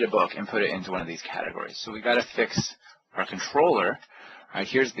go create a book and put it into one of these categories. So we got to fix our controller. All right,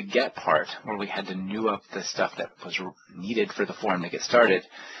 here's the get part where we had to new up the stuff that was needed for the form to get started.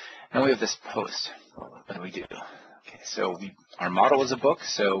 Now we have this post. What do we do? Okay, so our model is a book,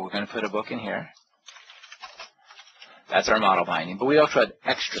 so we're going to put a book in here. That's our model binding. But we also had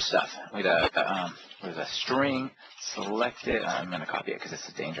extra stuff. We had a string selected. I'm going to copy it because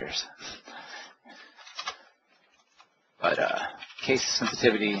it's dangerous. But case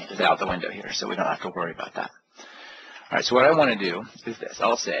sensitivity is out the window here, so we don't have to worry about that. All right, so what I want to do is this.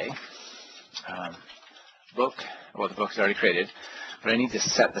 I'll say book. Well, the book is already created, but I need to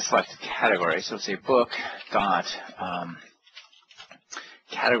set the selected category. So say book dot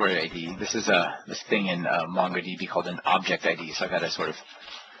category ID. This is this thing in MongoDB called an object ID. So I got to sort of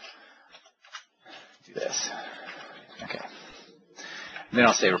do this. Okay. And then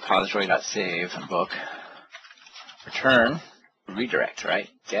I'll say repository.save book return redirect. Right?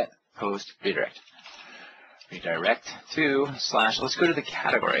 Get post redirect. Redirect to slash. Let's go to the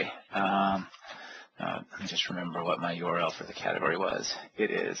category. Let me just remember what my URL for the category was.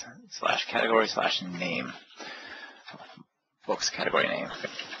 It is slash category slash name. Books category name.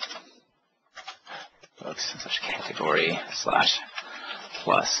 Books slash category slash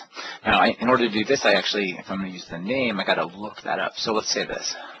plus. Now, in order to do this, I actually, if I'm going to use the name, I got to look that up. So let's say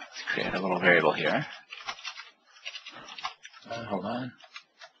this. Let's create a little variable here. Hold on.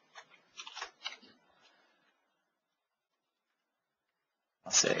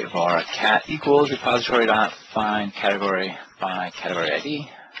 I'll say var cat equals repository.find category by category ID.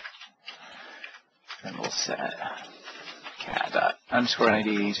 And we'll set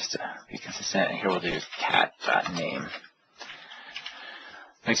cat._ID just to be consistent. And here we'll do cat.name.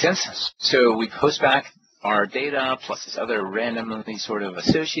 Make sense? So we post back our data plus this other randomly sort of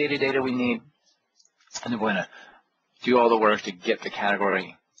associated data we need. And then we're going to do all the work to get the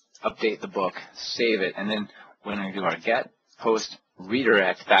category, update the book, save it, and then we're going to do our get, post,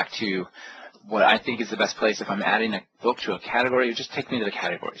 redirect back to what I think is the best place. If I'm adding a book to a category, just take me to the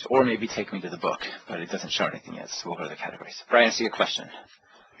categories, or maybe take me to the book, but it doesn't show anything yet, so we'll go to the categories. Brian, I see a question.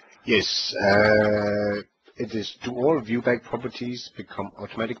 Yes. It is, do all ViewBag properties become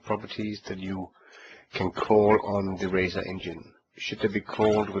automatic properties that you can call on the Razor engine? Should they be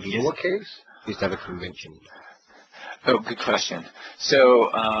called with lowercase? Is that a convention? Oh, good question. So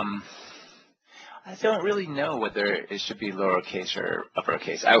I don't really know whether it should be lowercase or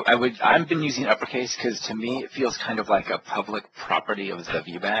uppercase. I've been using uppercase because to me it feels kind of like a public property of the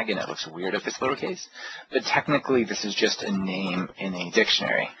ViewBag, and it looks weird if it's lowercase. But technically, this is just a name in a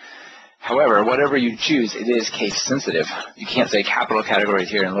dictionary. However, whatever you choose, it is case sensitive. You can't say capital categories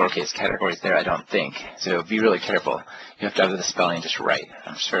here and lowercase categories there, I don't think. So be really careful. You have to have the spelling just right.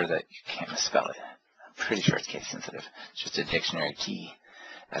 I'm sure that you can't misspell it. I'm pretty sure it's case sensitive. It's just a dictionary key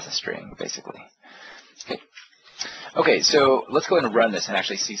as a string, basically. Okay, so let's go ahead and run this and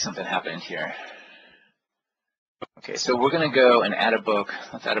actually see something happen here. Okay, so we're going to go and add a book.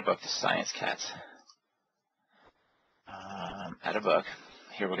 Let's add a book to Science Cats. Add a book.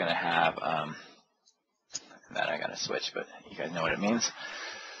 Here we're going to have, that I got to switch, but you guys know what it means.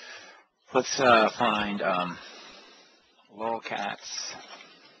 Let's find lolcats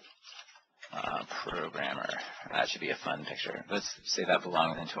programmer. That should be a fun picture. Let's say that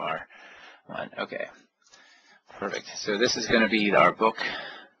belongs into our one. Okay, perfect. So this is going to be our book.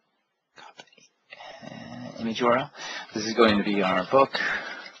 Copy image URL. This is going to be our book.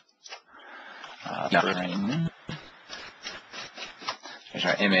 Here's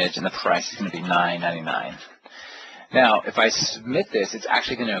our image, and the price is going to be $9.99. Now, if I submit this, it's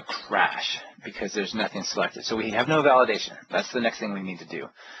actually going to crash because there's nothing selected. So we have no validation. That's the next thing we need to do.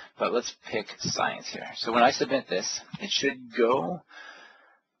 But let's pick science here. So when I submit this, it should go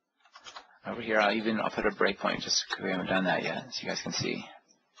over here. I'll put a breakpoint just because we haven't done that yet, so you guys can see.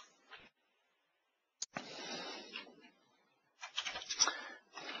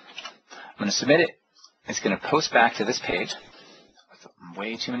 I'm going to submit it. It's going to post back to this page.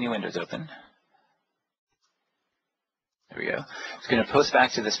 Way too many windows open. There we go. It's going to post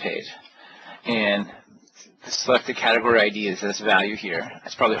back to this page. And the selected category ID is this value here.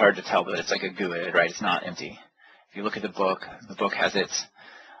 It's probably hard to tell, but it's like a GUID, right? It's not empty. If you look at the book has its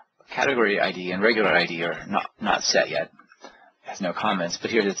category ID and regular ID are not set yet. It has no comments,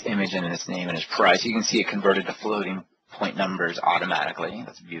 but here's its image and its name and its price. You can see it converted to floating point numbers automatically.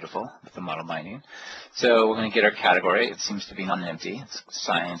 That's beautiful with the model binding. So we're going to get our category. It seems to be non-empty. It's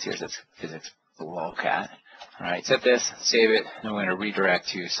science. Here's its physics lolcat. All right, set this, save it, and we're going to redirect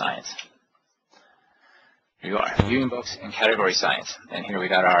to science. Here you are, viewing books in category science. And here we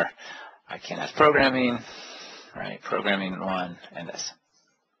got our I can't ask programming, right? Programming 1 and this.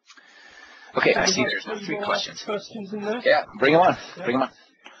 Okay, I see there's no 3 questions. Questions in there? Yeah, bring them on. Yeah. Bring them on.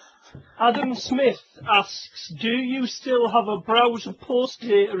 Adam Smith asks, do you still have a browser post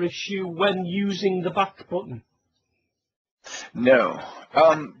data issue when using the back button? No.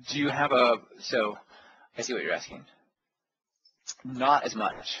 Do you have a, so I see what you're asking. Not as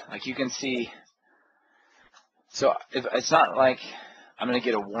much. Like you can see, so if, it's not like I'm going to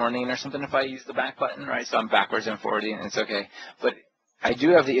get a warning or something if I use the back button, right? So I'm backwards and forwarding, and it's okay. But I do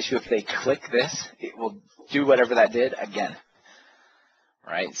have the issue if they click this, it will do whatever that did again.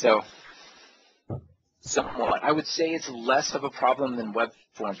 Right, so somewhat. I would say it's less of a problem than web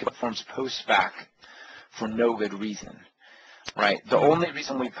forms. Web forms post back for no good reason, right? The only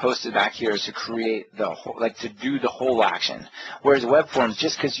reason we posted back here is to create the whole, like to do the whole action. Whereas web forms,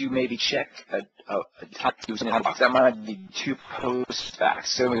 just because you maybe check a box, that might be 2 posts back.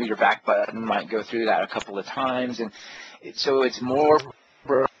 So maybe your back button might go through that a couple of times, and so it's more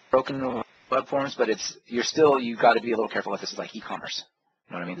broken than web forms. But it's you got to be a little careful if this is like e-commerce.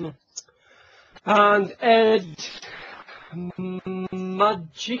 You know what I mean? And Ed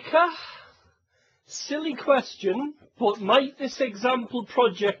Magica, silly question, but might this example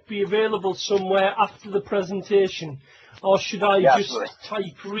project be available somewhere after the presentation, or should I just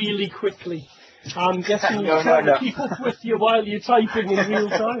type really quickly? I'm guessing you can't keep up with you while you're typing in real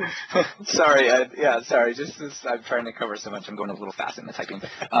time. Sorry, yeah, sorry. I'm trying to cover so much. I'm going a little fast in the typing.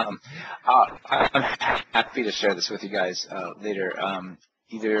 I'm happy to share this with you guys later.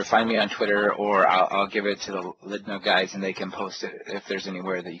 Either find me on Twitter or I'll give it to the LIDNUG guys and they can post it if there's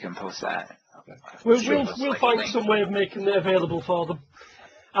anywhere that you can post that. We'll find some way of making it available for them.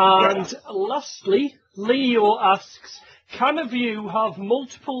 And lastly, Leo asks, can a view have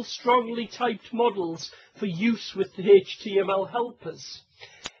multiple strongly typed models for use with the HTML helpers?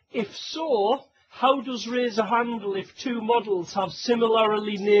 If so, how does Razor handle if 2 models have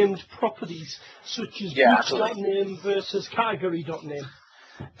similarly named properties, such as books.name versus category.name?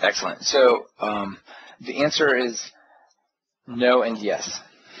 Excellent. So the answer is no and yes.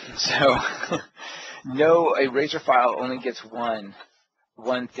 So no, a Razor file only gets one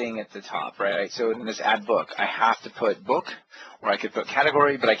thing at the top, right? So in this add book, I have to put book, or I could put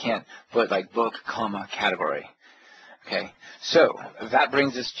category, but I can't put like book, comma, category. Okay, so that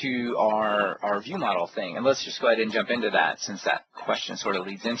brings us to our view model thing, and let's just go ahead and jump into that since that question sort of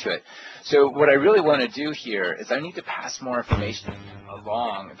leads into it. So what I really want to do here is I need to pass more information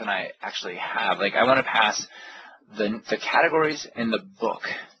along than I actually have. Like I want to pass the categories in the book.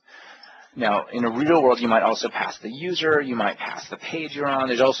 Now, in a real world, you might also pass the user, you might pass the page you're on.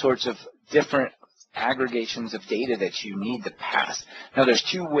 There's all sorts of different aggregations of data that you need to pass. Now, there's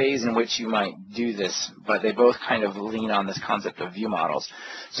 2 ways in which you might do this, but they both kind of lean on this concept of view models.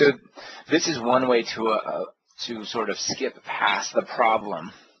 So this is one way to sort of skip past the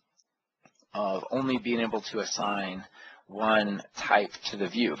problem of only being able to assign one type to the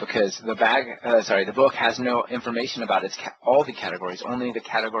view, because the book has no information about all the categories, only the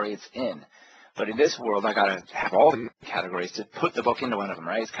category it's in. But in this world, I gotta have all the categories to put the book into one of them,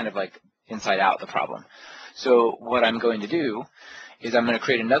 right? It's kind of like inside out, the problem. So what I'm going to do is I'm going to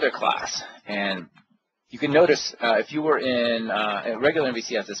create another class, and you can notice if you were in a regular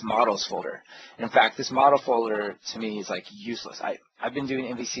MVC has this models folder. In fact, this model folder to me is like useless. I've been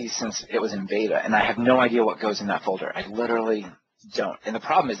doing MVC since it was in beta, and I have no idea what goes in that folder. I literally don't. And the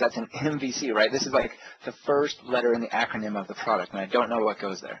problem is that's an MVC, right? This is like the first letter in the acronym of the product, and I don't know what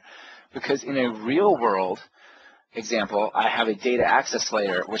goes there. Because in a real world example, I have a data access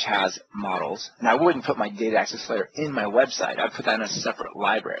layer which has models, and I wouldn't put my data access layer in my website. I'd put that in a separate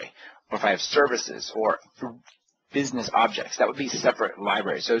library. Or if I have services or business objects, that would be separate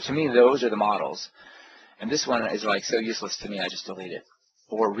libraries. So to me, those are the models. And this one is like so useless to me, I just delete it.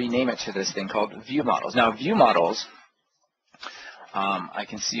 Or rename it to this thing called view models. Now, view models, I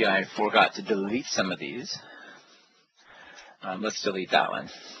can see I forgot to delete some of these. Let's delete that one.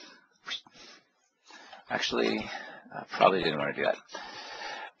 Actually, I probably didn't want to do that,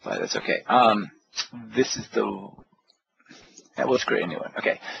 but that's okay. This is we'll just create a new one.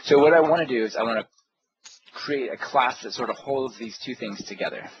 Okay, so what I want to do is I want to create a class that sort of holds these two things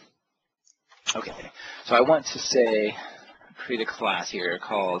together. Okay, so I want to say, create a class here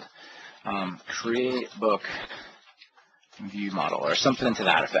called create book view model or something to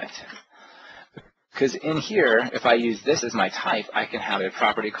that effect. Because in here, if I use this as my type, I can have a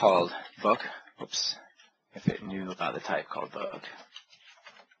property called book. Oops, if it knew about the type called book.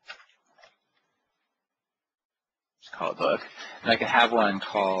 Call it book, and I can have one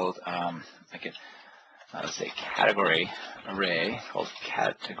called let's say category array called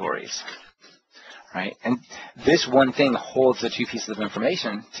categories, right? And this one thing holds the two pieces of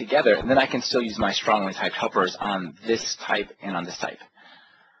information together, and then I can still use my strongly typed helpers on this type and on this type.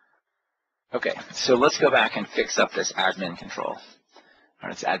 Okay, so let's go back and fix up this admin control, or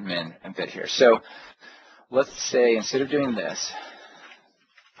it's admin embed here. So let's say instead of doing this,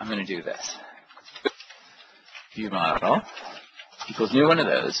 I'm going to do this. View model equals new one of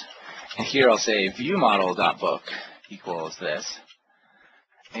those, and here I'll say view model.book equals this,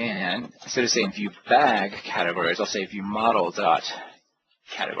 and instead of saying view bag categories, I'll say view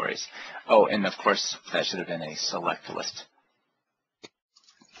model.categories. Oh, and of course that should have been a select list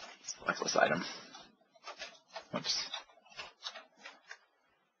item. Oops.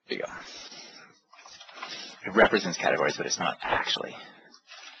 There you go. It represents categories, but it's not actually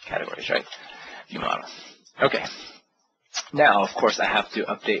categories, right? View model. Okay, now of course I have to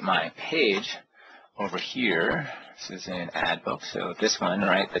update my page over here. This is an add book, so this one,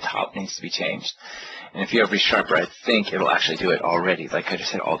 right, the top needs to be changed. And if you have ReSharper, I think it'll actually do it already. Like I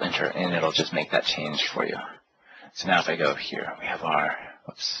just hit Alt-Enter, and it'll just make that change for you. So now if I go here, we have our,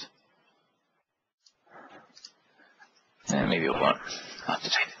 oops, and maybe it won't. I'll have to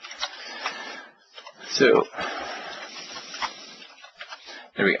type it. So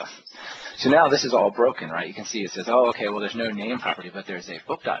there we go. So now this is all broken, right? You can see it says, oh, okay, well, there's no name property, but there's a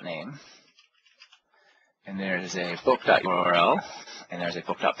book.name, and there's a book.url, and there's a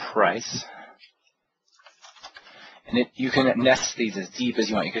book.price. And you can nest these as deep as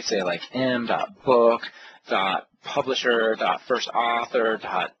you want. You could say like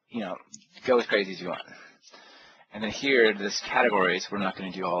m.book.publisher.firstauthor. Go as crazy as you want. And then here, this categories, we're not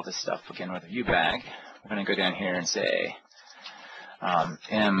going to do all this stuff again with a view bag. We're going to go down here and say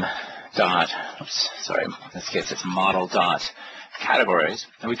in this case it's model.categories.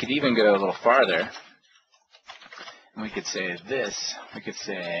 And we could even go a little farther. And we could say this. We could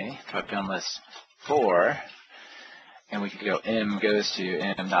say drop-down list 4. And we could go m goes to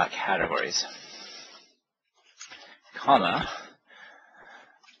m.categories, comma,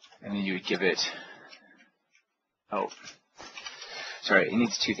 and then you would give it, oh, sorry, it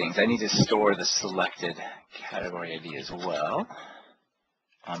needs two things. I need to store the selected category ID as well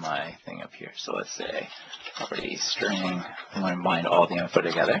on my thing up here. So let's say property string, I want to bind all the info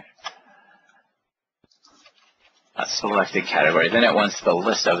together. A selected category. Then it wants the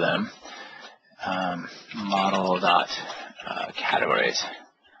list of them. Model.categories,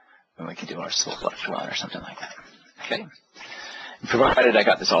 and we can do our select one or something like that. Okay. And provided I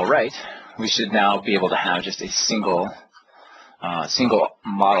got this all right, we should now be able to have just a single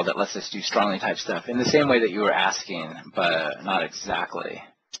model that lets us do strongly typed stuff in the same way that you were asking, but not exactly.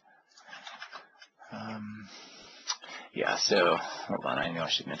 Yeah. So hold on. I know I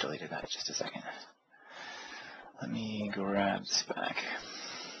shouldn't have deleted that. Just a second. Let me grab this back.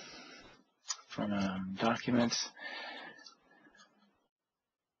 From documents,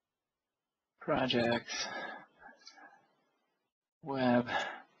 projects, web.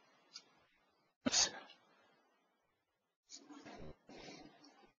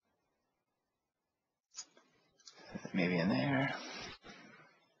 Maybe in there.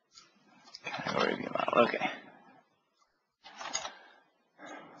 Category view model. Okay.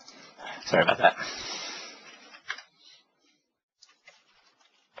 Sorry about that.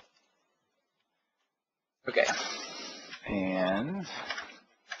 Okay. And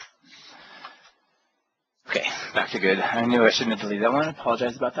okay, back to good. I knew I shouldn't have deleted that one. I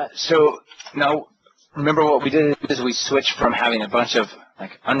apologize about that. So now, remember what we did is we switched from having a bunch of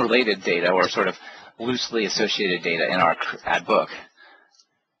like unrelated data or sort of loosely associated data in our ad book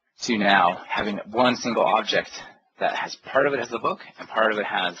to now having one single object that has part of it has the book and part of it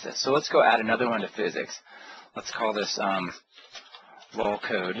has this. So let's go add another one to physics. Let's call this lol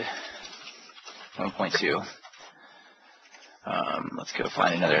code 1.2. Let's go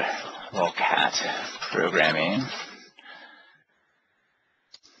find another lolcat programming.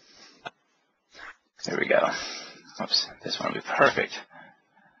 There we go. Oops, this one will be perfect.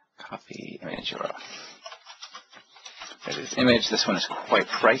 Copy image URL. There's this image. This one is quite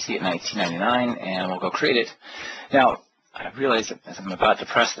pricey at $19.99, and we'll go create it. Now, I realize that as I'm about to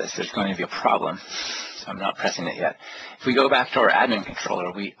press this, there's going to be a problem, so I'm not pressing it yet. If we go back to our admin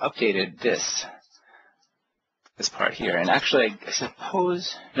controller, we updated this part here, and actually, I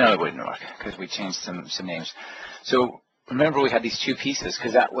suppose, no, it wouldn't work because we changed some names. So remember, we had these two pieces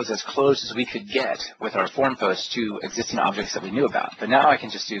because that was as close as we could get with our form post to existing objects that we knew about. But now I can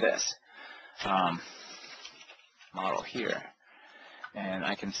just do this. Model here, and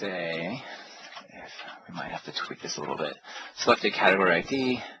I can say, if we might have to tweak this a little bit, select a category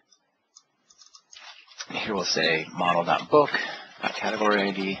ID, and here we'll say model.book.category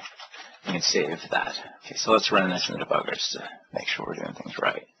ID, and can save that. Okay, so let's run this in the debuggers to make sure we're doing things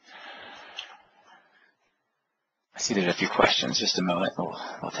right. I see there's a few questions, just a moment,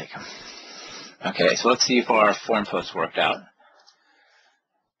 we'll take them. Okay, so let's see if our form post worked out.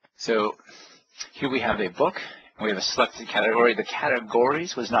 So here we have a book. We have a selected category. The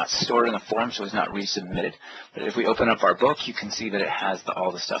categories was not stored in the form, so it was not resubmitted. But if we open up our book, you can see that it has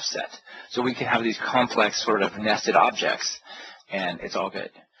all the stuff set. So we can have these complex sort of nested objects, and it's all good.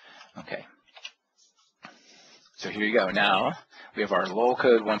 Okay. So here you go. Now we have our lol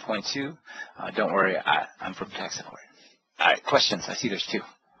code 1.2. Don't worry, I'm from tech support. All right, questions. I see there's two.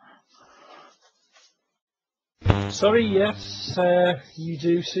 Sorry, yes, you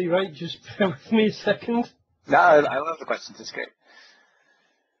do see, right? Just bear with me a second. No, I love the questions. It's great.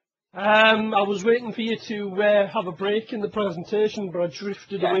 I was waiting for you to have a break in the presentation, but I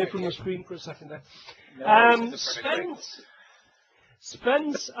drifted away from the screen for a second there. No,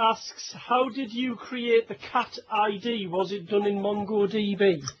 Spence asks, how did you create the cat ID? Was it done in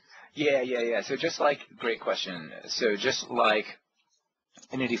MongoDB? Yeah. So just like, great question. So just like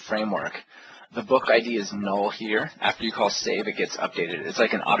Entity Framework, the book ID is null here. After you call save, it gets updated. It's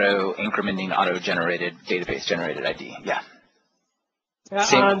like an auto-incrementing, auto-generated, database-generated ID. Yeah.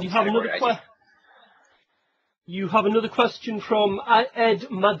 And you have another question from Ed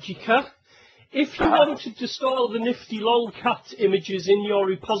Magica. If you wanted to store the nifty lolcat images in your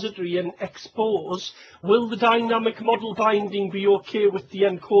repository and expose, will the dynamic model binding be okay with the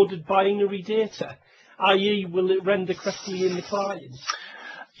encoded binary data? I.e., will it render correctly in the client?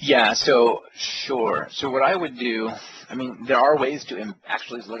 Yeah, so sure. So what I would do, I mean, there are ways to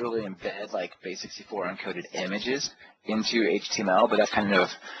actually literally embed like base64 encoded images into HTML, but that's kind of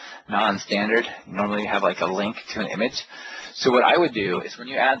non-standard. Normally you have like a link to an image. So what I would do is when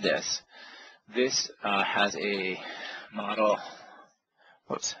you add this, this has a model,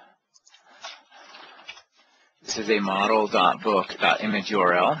 whoops. This is a model.book.image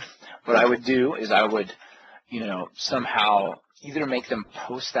URL. What I would do is I would, somehow either make them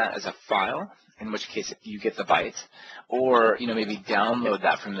post that as a file, in which case you get the bytes, or maybe download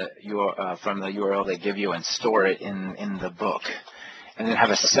that from the URL they give you and store it in the book, and then have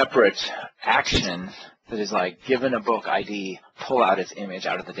a separate action that is like, given a book ID, pull out its image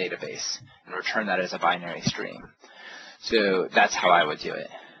out of the database and return that as a binary stream. So that's how I would do it.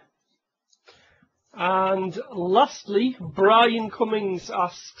 And lastly, Brian Cummings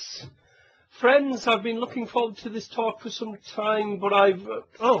asks, friends, I've been looking forward to this talk for some time, but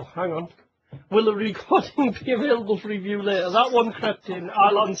hang on. Will the recording be available for review later? That one crept in.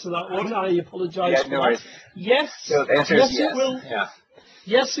 I'll answer that one. I apologise for that. Yes, so the answer is yes. It will. Yeah.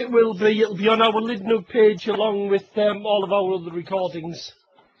 Yes, it will be. It'll be on our LIDNUG page along with all of our other recordings.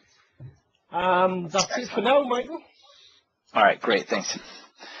 That's it for now, Michael. All right, great, thanks.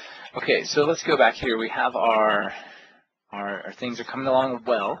 Okay, so let's go back here. We have our our things are coming along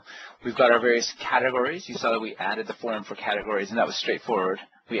well. We've got our various categories. You saw that we added the form for categories, and that was straightforward.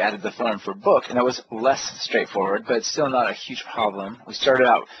 We added the form for book, and that was less straightforward, but still not a huge problem. We started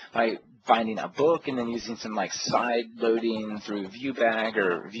out by finding a book and then using some like side loading through ViewBag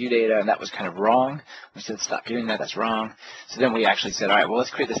or view data, and that was kind of wrong. We said stop doing that, that's wrong. So then we actually said, all right, well,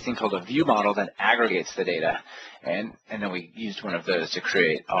 let's create this thing called a view model that aggregates the data, and then we used one of those to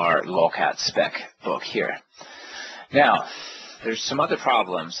create our lolcat spec book here. Now, there's some other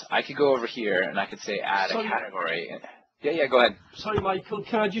problems. I could go over here and I could say add a category. Yeah, go ahead. Sorry, Michael,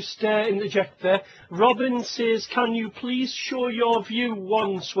 can I just interject there? Robin says, can you please show your view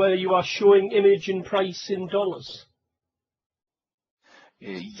once where you are showing image and price in dollars?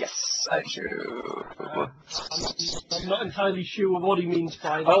 Yes, I do. I'm not entirely sure what he means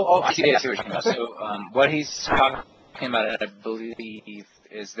by that. Oh, I see what you're talking about. So what he's talking about, I believe,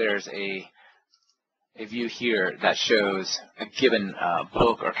 is there's a view here that shows a given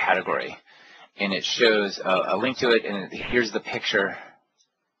book or category. And it shows a link to it, and here's the picture,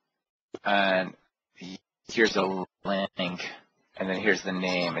 and here's the link, and then here's the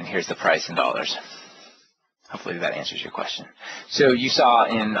name, and here's the price in dollars. Hopefully that answers your question. So you saw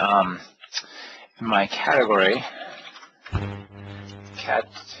in my category,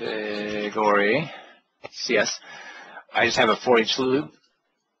 CS, I just have a for each loop,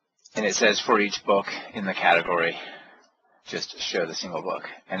 and it says for each book in the category. Just show the single book.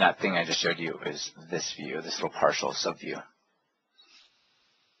 And that thing I just showed you is this view, this little partial subview.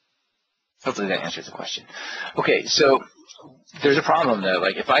 Hopefully that answers the question. Okay, so there's a problem though.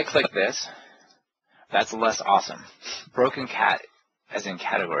 Like if I click this, that's less awesome. Broken cat, as in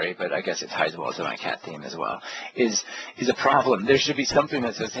category, but I guess it ties well to my cat theme as well, is a problem. There should be something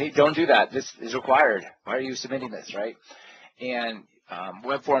that says, hey, don't do that. This is required. Why are you submitting this, right? And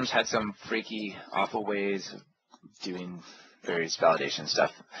web forms had some freaky, awful ways of doing various validation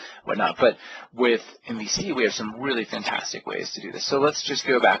stuff, whatnot. But with MVC, we have some really fantastic ways to do this. So let's just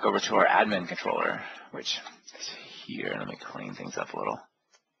go back over to our admin controller, which is here. Let me clean things up a little.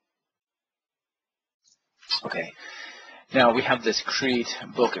 Okay. Now we have this create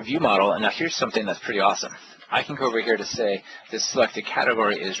book view model, and now here's something that's pretty awesome. I can go over here to say this selected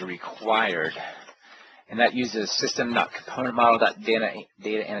category is required, and that uses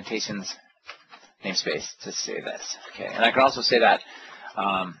system.componentModel.DataAnnotations namespace to say this. Okay, and I can also say that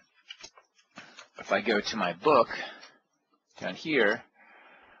if I go to my book down here,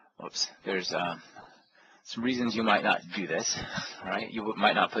 whoops, there's some reasons you might not do this, right? You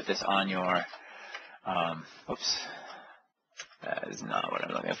might not put this on your, whoops, that is not what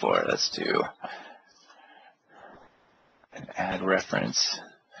I'm looking for. Let's do an add reference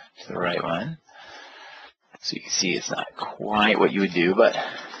to the right one. So you can see it's not quite what you would do, but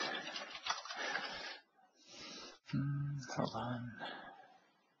hold on.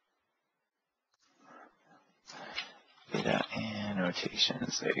 Data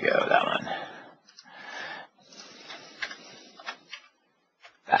annotations. There you go, that one.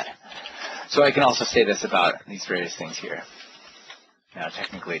 That. So I can also say this about these various things here. Now,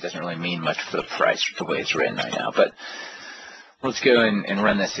 technically, it doesn't really mean much for the price the way it's written right now, but let's go and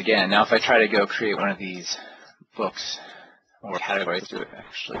run this again. Now, if I try to go create one of these books or categories,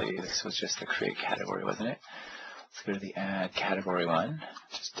 actually, this was just the create category, wasn't it? Let's go to the add category one,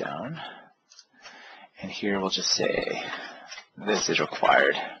 just down. And here we'll just say this is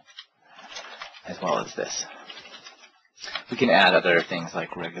required as well as this. We can add other things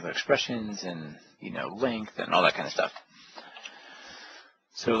like regular expressions and, length and all that kind of stuff.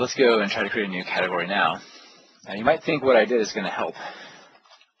 So let's go and try to create a new category now. Now you might think what I did is going to help.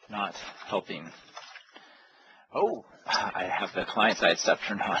 Not helping. Oh, I have the client-side stuff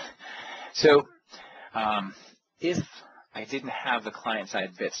turned on. So if I didn't have the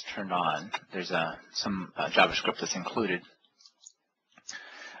client-side bits turned on, there's some JavaScript that's included.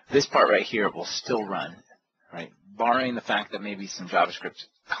 This part right here will still run, right? Barring the fact that maybe some JavaScript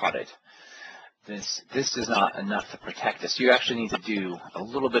caught it. This is not enough to protect us. You actually need to do a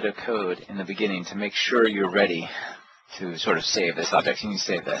little bit of code in the beginning to make sure you're ready to sort of save this object. You need to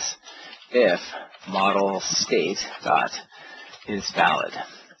save this. If model state dot is valid,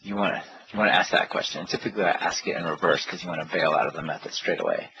 you want to ask that question. Typically, I ask it in reverse because you want to bail out of the method straight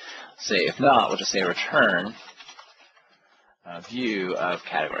away. Say if not, we'll just say return view of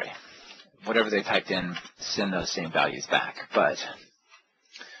category. Whatever they typed in, send those same values back, but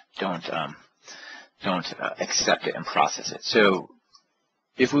don't accept it and process it. So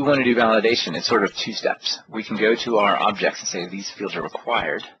if we want to do validation, it's sort of two steps. We can go to our objects and say these fields are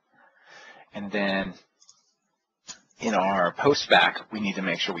required, and then in our post back, we need to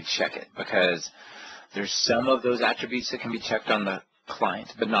make sure we check it, because There's some of those attributes that can be checked on the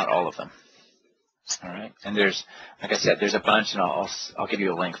client, but not all of them. All right, and there's, like I said, there's a bunch, and I'll give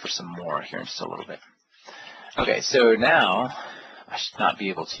you a link for some more here in just a little bit. Okay, so now I should not be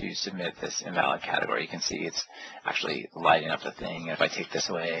able to submit this invalid category. You can see it's actually lighting up the thing. If I take this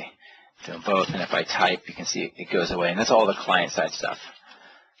away, doing both, and if I type, you can see it goes away, and that's all the client-side stuff.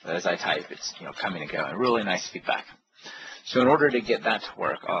 But as I type, it's coming and going. Really nice feedback. So in order to get that to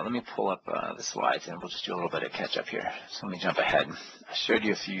work, let me pull up the slides, and we'll just do a little bit of catch-up here. So let me jump ahead. I showed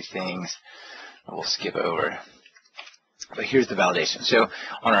you a few things that we'll skip over. But here's the validation. So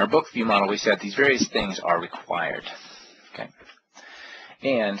on our book view model, we said these various things are required. Okay,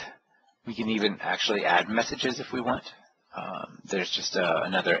 and we can even actually add messages if we want. There's just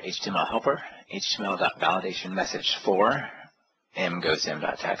another HTML helper, HTML.validation message for m goes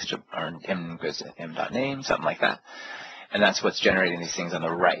m.text, or m goes m.name, something like that. And that's what's generating these things on the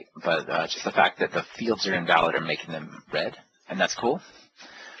right. But just the fact that the fields are invalid are making them red, and that's cool.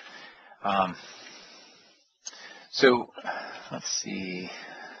 So let's see.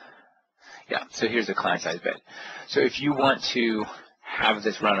 Yeah, so here's the client-side bit. So if you want to have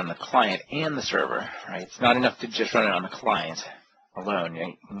this run on the client and the server, right? It's not enough to just run it on the client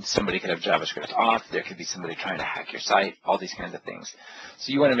alone. Somebody could have JavaScript off. There could be somebody trying to hack your site, all these kinds of things.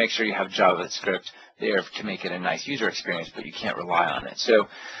 So you want to make sure you have JavaScript there to make it a nice user experience, but you can't rely on it. So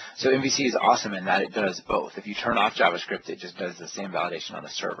MVC is awesome in that it does both. If you turn off JavaScript, it just does the same validation on the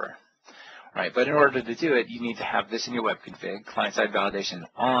server. Right, but in order to do it, you need to have this in your web config, client-side validation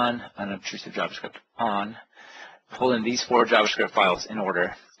on, unobtrusive JavaScript on, pull in these 4 JavaScript files in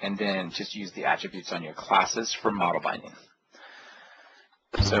order, and then just use the attributes on your classes for model binding.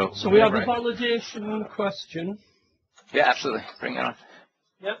 So we have a validation question. Yeah, absolutely. Bring it on.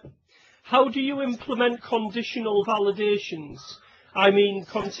 Yep. How do you implement conditional validations? I mean,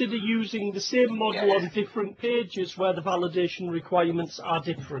 consider using the same model on different pages where the validation requirements are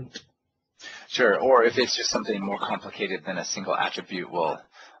different. Sure, or if it's just something more complicated than a single attribute will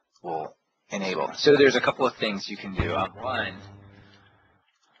enable. So there's a couple of things you can do.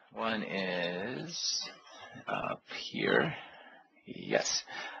 One is up here. Yes.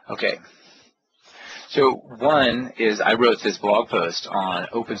 Okay. So one is I wrote this blog post on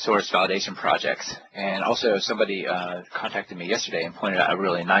open source validation projects, and also somebody contacted me yesterday and pointed out a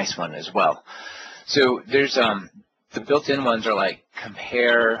really nice one as well. So there's the built-in ones are like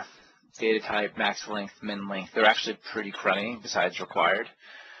compare data type, max length, min length. They're actually pretty crummy besides required.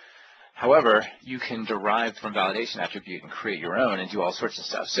 However, you can derive from validation attribute and create your own and do all sorts of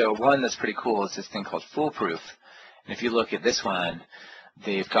stuff. So one that's pretty cool is this thing called foolproof. And if you look at this one,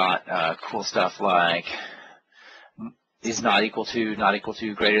 they've got cool stuff like is not equal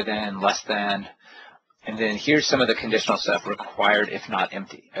to, greater than, less than. And then here's some of the conditional stuff, required if not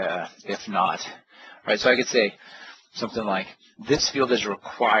empty, if not. Right, so I could say something like, this field is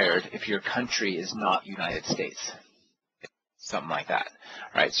required if your country is not United States. Something like that.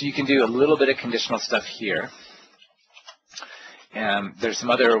 Right, so you can do a little bit of conditional stuff here. And there's some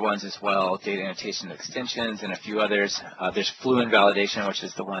other ones as well, data annotation extensions and a few others. There's fluent validation, which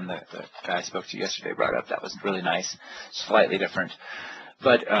is the one that the guy I spoke to yesterday brought up. That was really nice, slightly different.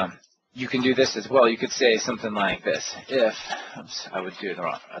 But you can do this as well. You could say something like this. If, oops, I would do it in the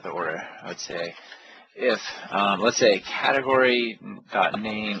wrong order. I would say, if, let's say,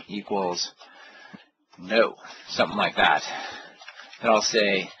 category.name equals no, something like that. Then I'll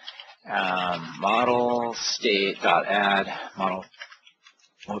say model state.add model,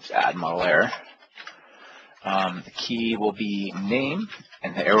 add model error. The key will be name,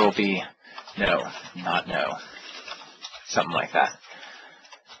 and the error will be no, not no, something like that.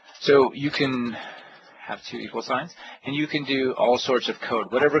 So you can have 2 equal signs, and you can do all sorts of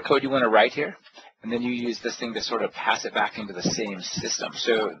code, whatever code you want to write here. And then you use this thing to sort of pass it back into the same system.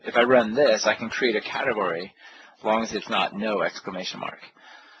 So if I run this, I can create a category as long as it's not no exclamation mark.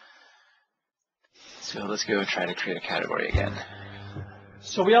 So let's go try to create a category again.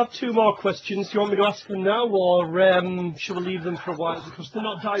 So we have 2 more questions. Do you want me to ask them now, or should we leave them for a while because they're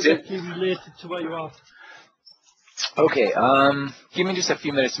not directly related to where you are? Okay, give me just a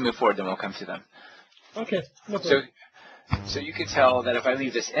few minutes to move forward, then we'll come to them. Okay, no problem. So you can tell that if I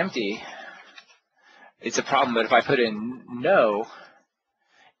leave this empty, it's a problem, but if I put in no,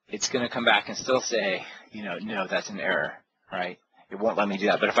 it's going to come back and still say, no, that's an error, right? It won't let me do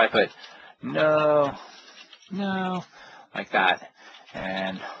that. But if I put no, no, like that,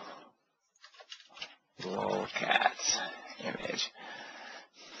 and lolcats image.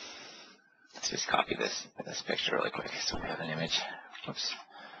 Let's just copy this picture really quick so we have an image. Whoops.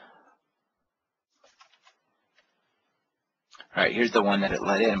 All right, here's the one that it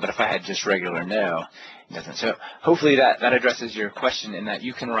let in, but if I had just regular no, it doesn't. So hopefully that addresses your question in that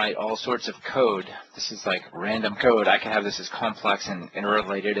you can write all sorts of code. This is like random code. I can have this as complex and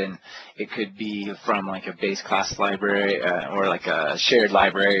interrelated, and it could be from like a base class library or like a shared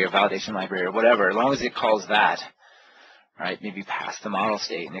library or validation library or whatever. As long as it calls that, right, maybe past the model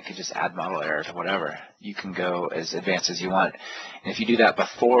state, and it could just add model error to whatever. You can go as advanced as you want. And if you do that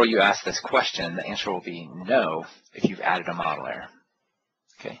before you ask this question, the answer will be no if you've added a model error.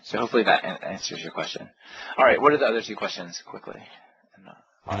 Okay, so hopefully that answers your question. All right, what are the other two questions quickly?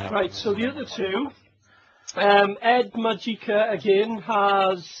 Right, so the other two, Ed Magica again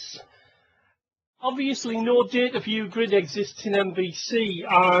has, obviously no data view grid exists in MVC,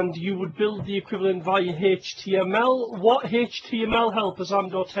 and you would build the equivalent via HTML. What HTML helpers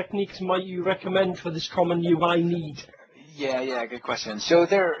and/or techniques might you recommend for this common UI need? Yeah, good question. So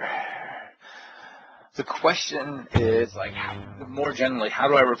the question is, like, more generally, how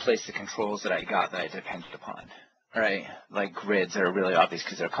do I replace the controls that I got that I depended upon, right? Like grids are really obvious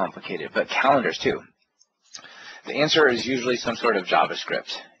because they're complicated, but calendars too. The answer is usually some sort of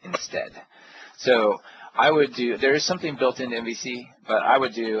JavaScript instead. So I would do, there is something built into MVC, but I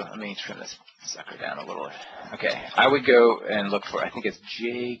would do, let me trim this sucker down a little. Okay, I would go and look for, I think it's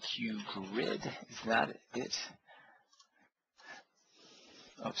jQuery. Is that it?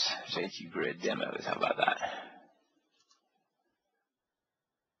 Oops, jQuery demos, how about that?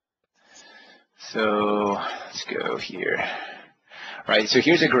 So let's go here. Right, so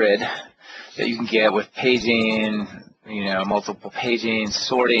here's a grid that you can get with paging, you know, multiple paging,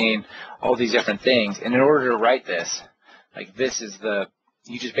 sorting, all these different things. And in order to write this, like this is the,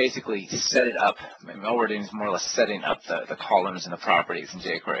 you just basically set it up. I mean, all we're doing is more or less setting up the columns and the properties in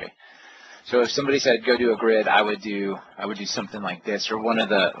jQuery. So if somebody said go do a grid, I would do something like this, or one of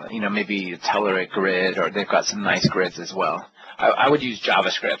the, you know, maybe Telleric grid, or they've got some nice grids as well. I would use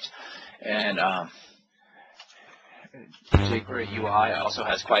JavaScript, and jQuery UI also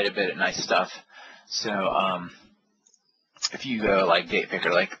has quite a bit of nice stuff. So if you go like date picker,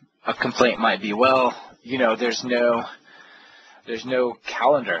 like a complaint might be, well, you know, there's no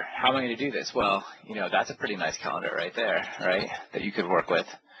calendar. How am I going to do this? Well, you know, that's a pretty nice calendar right there, right, that you could work with.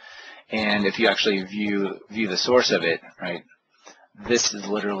 And if you actually view the source of it, right, this is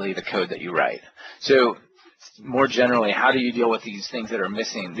literally the code that you write. So more generally, how do you deal with these things that are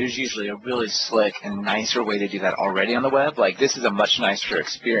missing? There's usually a really slick and nicer way to do that already on the web. Like this is a much nicer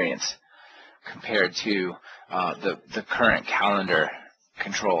experience compared to the current calendar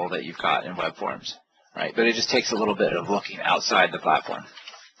control that you've got in web forms, right? But it just takes a little bit of looking outside the platform.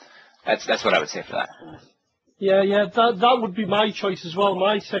 That's what I would say for that. Yeah, that would be my choice as well.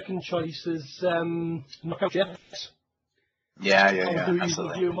 My second choice is Knockout.js. Yeah, I'll do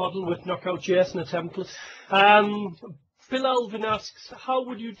absolutely. a view model with Knockout.js and a template. Bill Elvin asks, how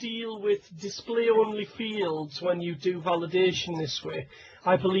would you deal with display-only fields when you do validation this way?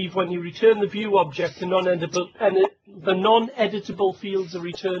 I believe when you return the view object, the non-editable fields are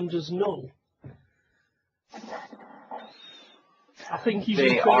returned as null. I think he's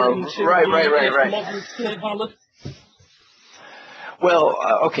referring to right. models stay valid. Well,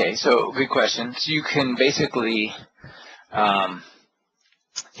 okay, so good question. So you can basically, yeah,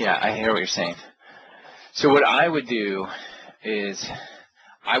 I hear what you're saying. So what I would do is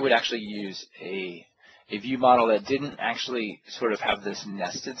I would actually use a view model that didn't actually sort of have this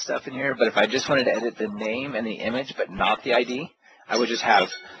nested stuff in here, but if I just wanted to edit the name and the image but not the ID, I would just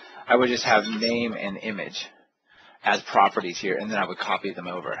have name and image as properties here, and then I would copy them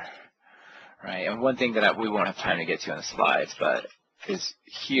over, right? And one thing that we won't have time to get to in the slides, but is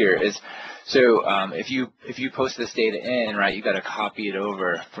here is, so if you post this data in, right, you got to copy it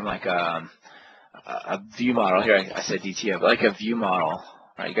over from like a view model. Here I said DTO, but like a view model,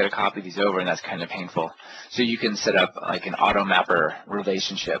 right? You got to copy these over, and that's kind of painful. So you can set up like an auto mapper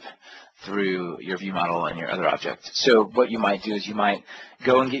relationship through your view model and your other object. So what you might do is you might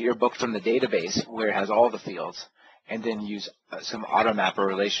go and get your book from the database where it has all the fields, and then use some auto mapper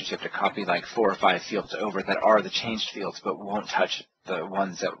relationship to copy like 4 or 5 fields over that are the changed fields, but won't touch the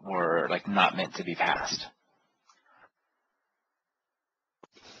ones that were like not meant to be passed.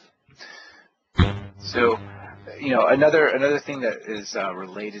 So, you know, another thing that is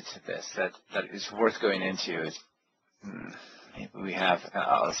related to this that is worth going into is, maybe we have,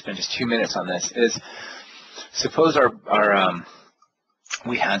 I'll spend just 2 minutes on this, is suppose our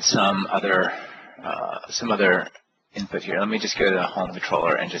we had some other input here. Let me just go to the home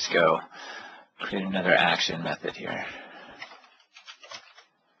controller and just go create another action method here.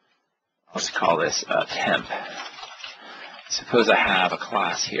 Let's call this temp. Suppose I have a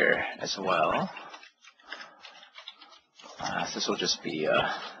class here as well. This will just be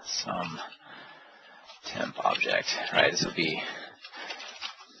some temp object, right? This will be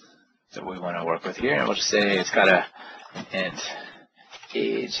that we want to work with here, and we'll just say it's got an int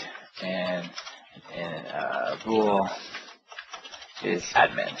age and bool is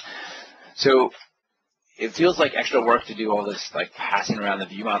admin. So it feels like extra work to do all this, like passing around the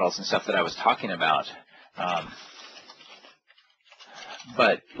view models and stuff that I was talking about.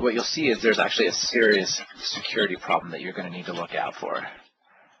 But what you'll see is there's actually a serious security problem that you're going to need to look out for.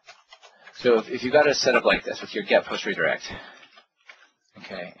 So if you've got a setup like this with your get post redirect,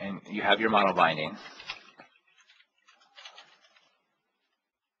 okay, and you have your model binding,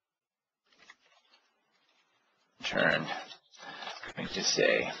 turn, let me just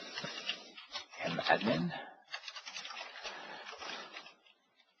say admin.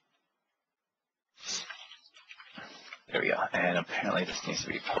 There we go, and apparently this needs to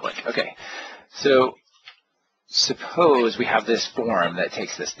be public. Okay, so suppose we have this form that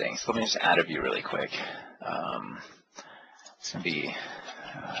takes this thing. So let me just add a view really quick. It's going to be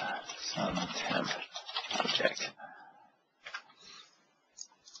some temp object.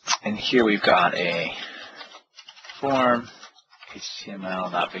 And here we've got a form,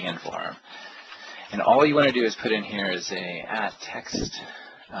 HTML, not begin form. And all you want to do is put in here is a @text,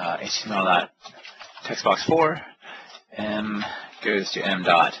 HTML textbox4, m goes to m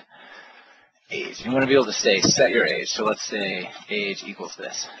dot age. You want to be able to say set your age. So let's say age equals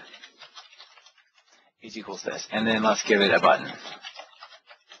this. Age equals this. And then let's give it a button.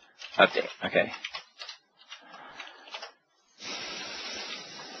 Update. Okay.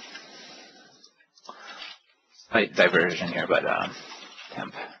 Slight diversion here, but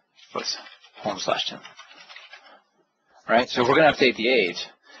temp was home/temp. All right. So we're going to update the age.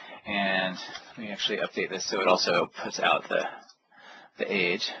 And let me actually update this so it also puts out the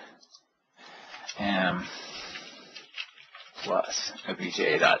age. M plus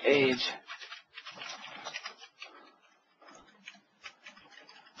obj.age.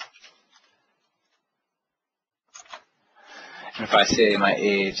 And if I say my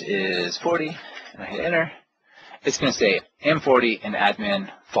age is 40 and I hit enter, it's going to say am 40 and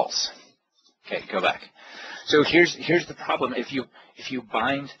admin false. Okay, go back. So here's the problem. If you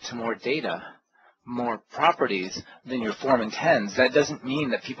bind to more data, more properties than your form intends, that doesn't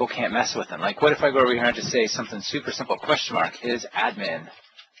mean that people can't mess with them. Like, what if I go over here and just say something super simple, question mark, is admin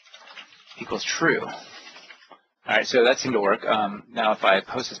equals true? All right, so that seemed to work. Now if I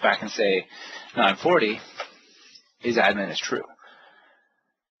post this back and say, no, I'm 40, is admin is true?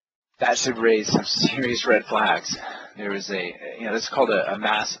 That should raise some serious red flags. There was this is called a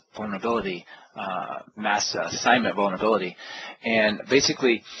mass vulnerability, mass assignment vulnerability. And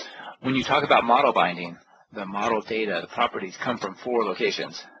basically, when you talk about model binding, the model data, the properties come from 4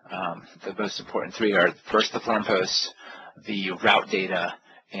 locations. The most important 3 are first the form posts, the route data,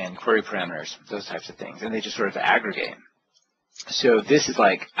 and query parameters, those types of things. And they just sort of aggregate. So this is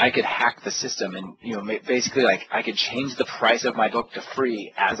like, I could hack the system and, basically like I could change the price of my book to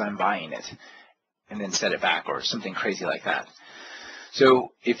free as I'm buying it and then set it back or something crazy like that.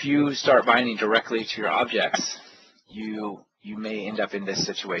 So if you start binding directly to your objects, you may end up in this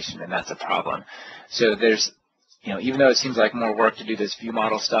situation, and that's a problem. So there's, even though it seems like more work to do this view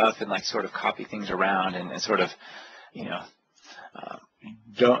model stuff and like sort of copy things around and sort of,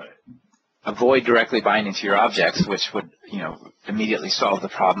 don't avoid directly binding to your objects, which would, immediately solve the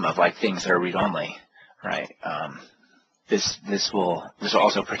problem of like things that are read-only, right? This will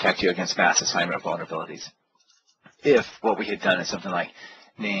also protect you against mass assignment vulnerabilities. If what we had done is something like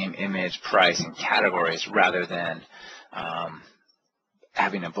name, image, price, and categories rather than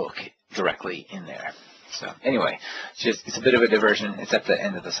having a book directly in there. So anyway, it's a bit of a diversion. It's at the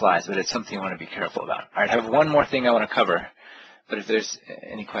end of the slides, but it's something you want to be careful about. All right, I have one more thing I want to cover, but if there's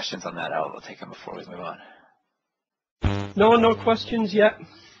any questions on that, I'll take them before we move on. No questions yet.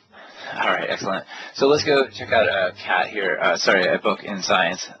 All right, excellent. So let's go check out a book in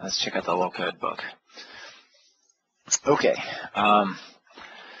science. Let's check out the low-code book. Okay.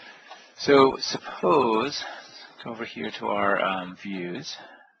 So suppose, go over here to our views,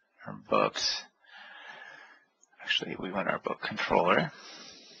 our books. Actually, we want our book controller.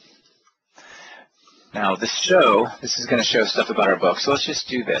 Now this is going to show stuff about our book. So let's just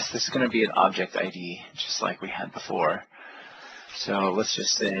do this. This is going to be an object ID, just like we had before. So let's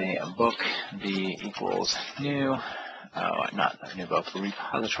just say a book b equals new, not a new book,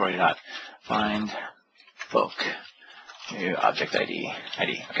 repository dot find book new object ID.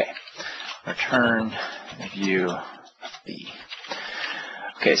 Okay. Return view b.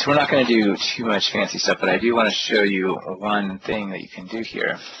 Okay, so we're not going to do too much fancy stuff, but I do want to show you one thing that you can do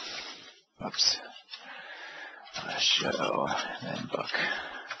here. Oops. show, then book.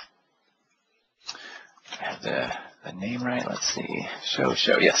 I have the name right. Let's see. Show.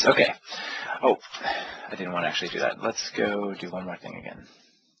 Yes. Okay. Oh, I didn't want to actually do that. Let's go do one more thing again.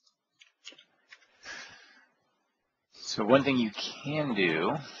 So one thing you can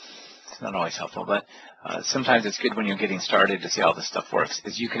do, it's not always helpful, but sometimes it's good when you're getting started to see how this stuff works,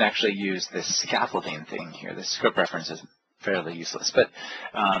 is you can actually use this scaffolding thing here. This script reference is fairly useless, but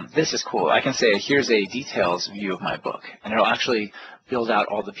this is cool. I can say, here's a details view of my book, and it'll actually build out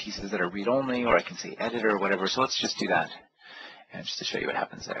all the pieces that are read-only, or I can say edit or whatever. So let's just do that, and just to show you what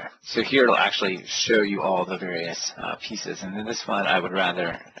happens there. So here it'll actually show you all the various pieces, and then this one I would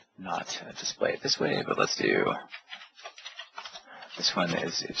rather not display it this way, but let's do, this one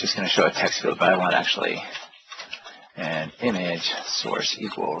is, it's just going to show a text field, but I want actually an image source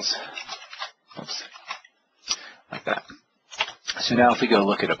equals, oops, like that. So now if we go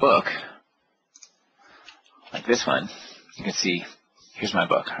look at a book, like this one, you can see, here's my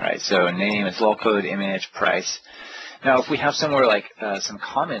book, right? So name is lol code, image, price. Now if we have somewhere like some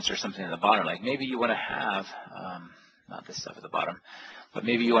comments or something at the bottom, like maybe you want to have, not this stuff at the bottom, but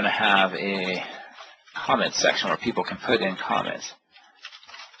maybe you want to have a comment section where people can put in comments.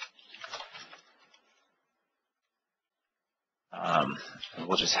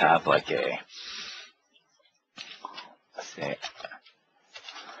 We'll just have like a, let's say,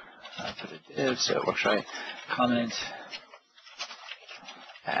 put a div so it works right. Comment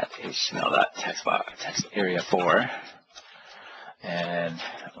at html.text area 4, and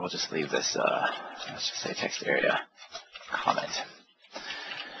we'll just leave this. Let's just say text area comment.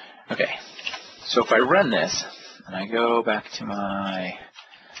 Okay, so if I run this and I go back to my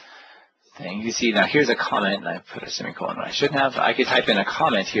thing, you can see now here's a comment, and I put a semicolon when I shouldn't have. I could type in a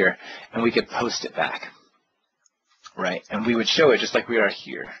comment here, and we could post it back, right? And we would show it just like we are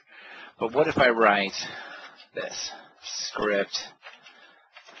here. But what if I write this script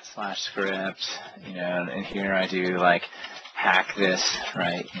 /script, you know, and here I do like hack this,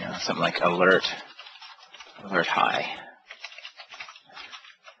 right? You know, something like alert high,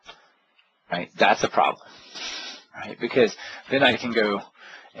 right? That's a problem, right? Because then I can go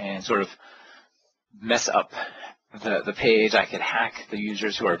and sort of mess up the page. I could hack the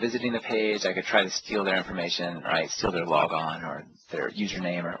users who are visiting the page. I could try to steal their information, right? Steal their logon or their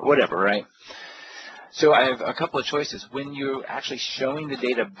username or whatever, right? So I have a couple of choices. When you're actually showing the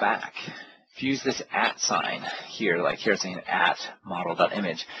data back, if you use this @ sign here, like here it's saying @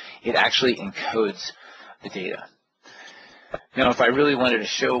 model.image, it actually encodes the data. Now, if I really wanted to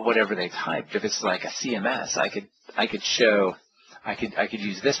show whatever they typed, if it's like a CMS, I could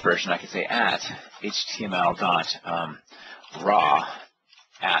use this version. I could say @html.raw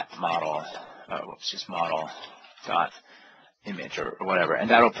model, just model.image or whatever, and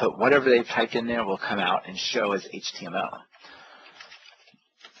that'll put whatever they've typed in there will come out and show as HTML.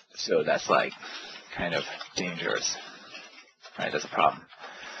 So that's like kind of dangerous, right? That's a problem.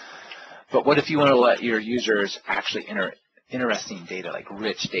 But what if you want to let your users actually enter interesting data, like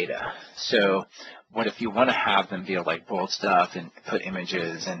rich data? So what if you want to have them be able to like bold stuff and put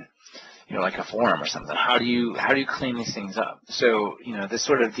images and, you know, like a forum or something? How do you clean these things up? So, you know, this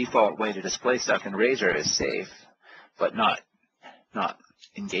sort of default way to display stuff in Razor is safe, but not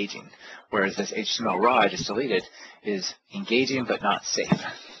engaging. Whereas this HTML raw I just deleted is engaging but not safe.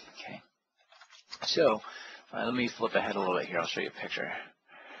 Okay. So let me flip ahead a little bit here. I'll show you a picture.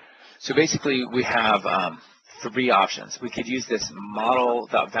 So basically we have 3 options. We could use this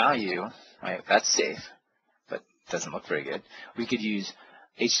model.value, right? That's safe, but doesn't look very good. We could use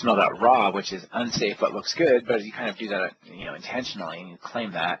HTML.raw, which is unsafe but looks good, but you kind of do that, you know, intentionally, and you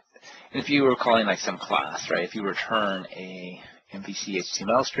claim that. And if you were calling like some class, right? If you return a MVC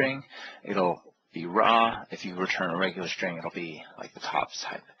HTML string, it'll be raw. If you return a regular string, it'll be like the tops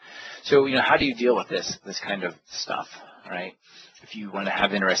type. So, you know, how do you deal with this kind of stuff, right? If you want to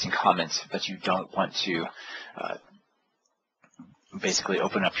have interesting comments, but you don't want to basically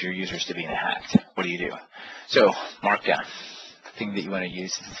open up your users to being hacked, what do? So Markdown. The thing that you want to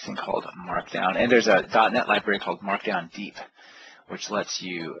use is this thing called Markdown. And there's a .NET library called Markdown Deep, which lets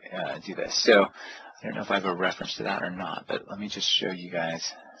you do this. So I don't know if I have a reference to that or not, but let me just show you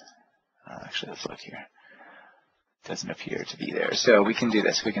guys. Actually, let's look here. It doesn't appear to be there. So we can do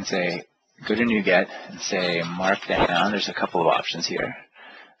this. We can say, go to NuGet and say Markdown. There's a couple of options here.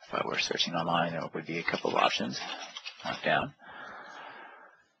 If I were searching online, there would be a couple of options. Markdown.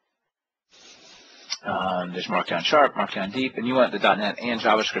 There's Markdown Sharp, Markdown Deep, and you want the .NET and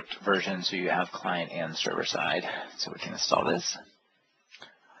JavaScript version, so you have client and server side. So we can install this.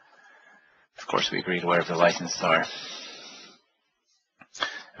 Of course, we agree to whatever the licenses are.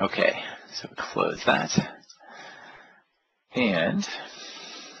 Okay, so we close that. And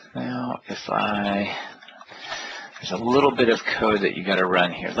now if there's a little bit of code that you got to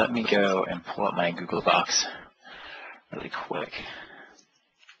run here. Let me go and pull up my Google Docs really quick,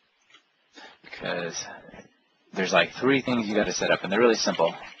 because there's like 3 things you got to set up, and they're really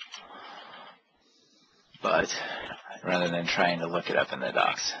simple. But rather than trying to look it up in the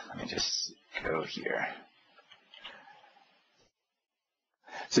docs, let me just go here.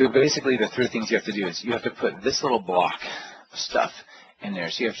 So basically the 3 things you have to do is you have to put this little block of stuff in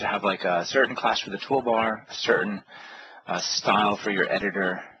there. So you have to have like a certain class for the toolbar, a certain style for your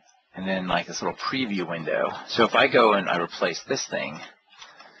editor, and then like this little preview window. So if I go and I replace this thing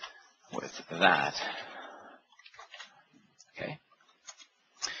with that, okay,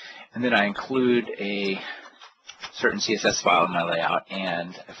 and then I include a certain CSS file in my layout,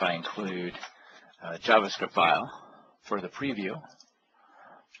 and if I include a JavaScript file for the preview,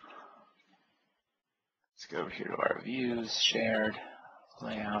 let's go over here to our views, shared,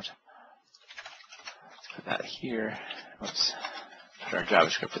 layout, let's put that here, oops, put our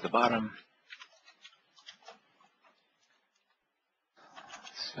JavaScript at the bottom.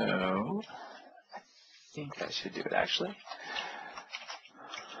 So I think that should do it actually.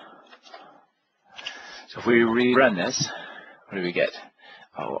 So if we rerun this, what do we get?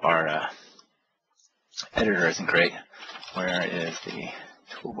 Oh, our editor isn't great. Where is the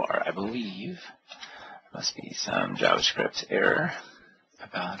toolbar? I believe there must be some JavaScript error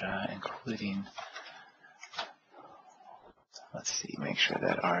about including, let's see, make sure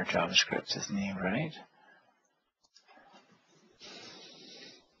that our JavaScript is named right.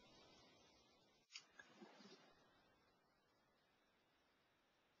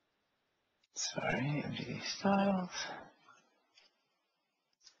 Sorry, MVC styles.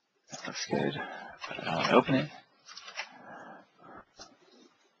 That looks good, but I don't want to open it.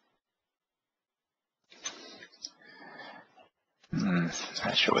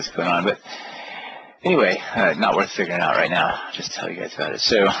 Not sure what's going on, but anyway, not worth figuring out right now. I'll just tell you guys about it.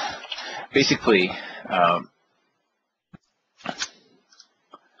 So basically,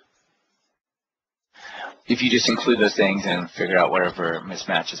 if you just include those things and figure out whatever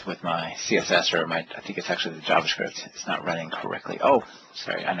mismatches with my CSS or my, I think it's actually the JavaScript, it's not running correctly. Oh,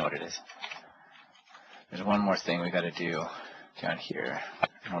 sorry, I know what it is. There's one more thing we got to do down here.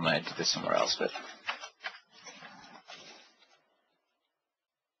 Normally I do this somewhere else, but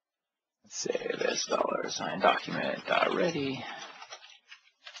let's say this $sign document ready.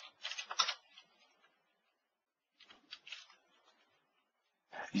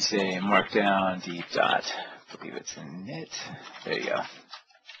 You say markdown deep dot, I believe it's init. There you go.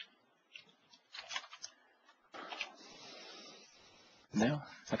 No?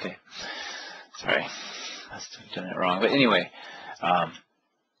 Okay. Sorry. Must have done it wrong. But anyway,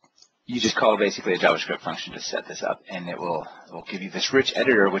 you just call basically a JavaScript function to set this up, and it will give you this rich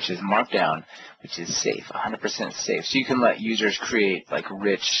editor, which is markdown, which is safe, 100% safe. So you can let users create like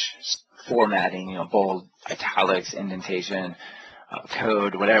rich formatting, you know, bold, italics, indentation,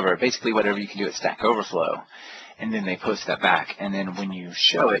 code, whatever, basically whatever you can do at Stack Overflow, and then they post that back, and then when you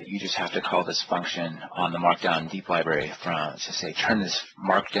show it, you just have to call this function on the Markdown deep library from to say turn this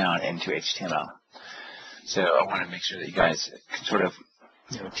Markdown into HTML. So I want to make sure that you guys can sort of,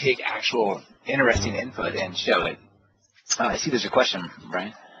 you know, take actual interesting input and show it. I see there's a question,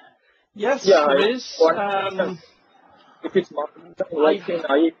 Brian. Yes, there is. If it's Markdown, like in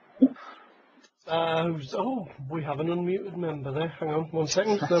IE. Oh, we have an unmuted member there. Hang on 1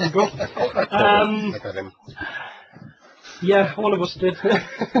 second. There we go. Yeah, one of us did.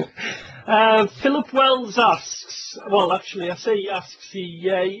 Philip Wells asks, well, actually, I say he asks,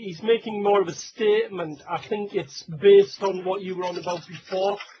 he's making more of a statement. I think it's based on what you were on about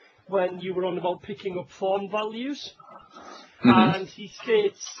before, when you were on about picking up form values. And he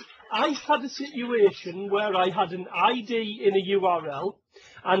states, I've had a situation where I had an ID in a URL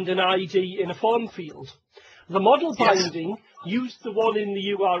and an ID in a form field. The model binding used the one in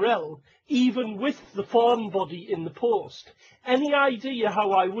the URL, even with the form body in the post. Any idea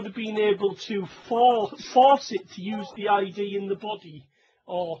how I would have been able to force it to use the ID in the body?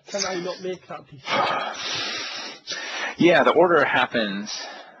 Or can I not make that decision? Yeah, the order happens.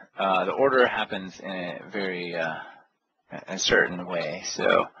 The order happens in a very a certain way.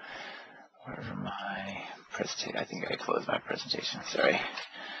 So, wherever my presentation, I think I closed my presentation. Sorry.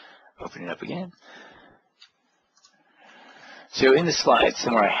 Open it up again. So in the slides,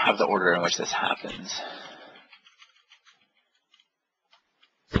 somewhere I have the order in which this happens.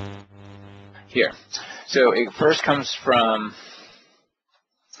 Here. So it first comes from,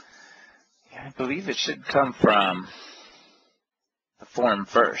 I believe it should come from the form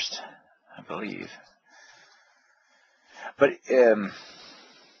first, I believe. But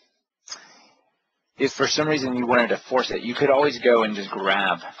if for some reason you wanted to force it, you could always go and just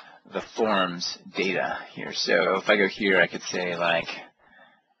grab the forms data here. So if I go here, I could say like,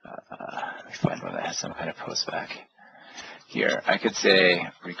 let me find one that has some kind of post back. Here, I could say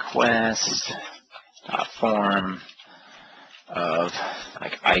request.form of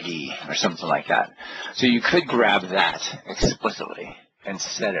like ID or something like that. So you could grab that explicitly and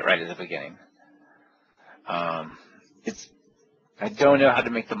set it right at the beginning. I don't know how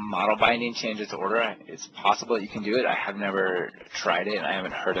to make the model binding change its order. It's possible that you can do it. I have never tried it, and I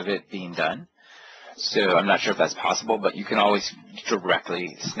haven't heard of it being done. So I'm not sure if that's possible, but you can always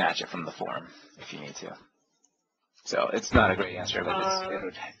directly snatch it from the form if you need to. So it's not a great answer,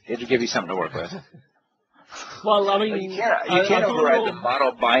 but it'll give you something to work with. Well, I mean, you can't override the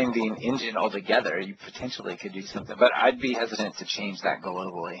model binding engine altogether. You potentially could do something, but I'd be hesitant to change that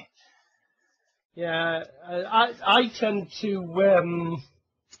globally. Yeah, I tend to,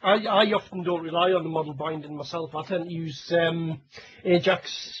 I often don't rely on the model binding myself. I tend to use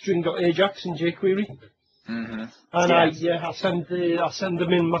Ajax, string.ajax in jQuery. Mm-hmm. And I send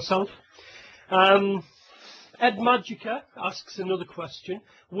them in myself. Ed Magica asks another question.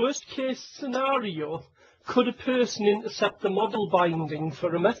 Worst case scenario, could a person intercept the model binding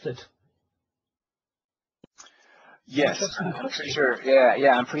for a method? Yes, I'm pretty sure.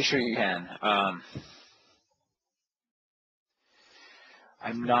 Yeah, I'm pretty sure you can.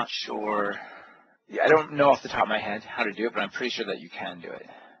 I'm not sure. I don't know off the top of my head how to do it, but I'm pretty sure that you can do it.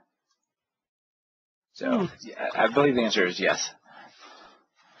 So yeah, I believe the answer is yes.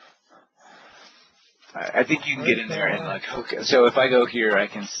 I think you can get in there and like, okay. So if I go here, I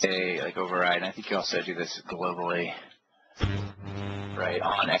can say like override. And I think you also do this globally, right?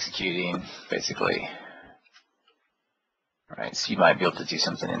 On executing, basically. Right, so you might be able to do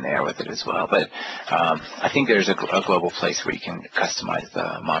something in there with it as well, but I think there's a global place where you can customize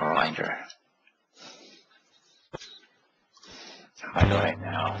the model binder. I know right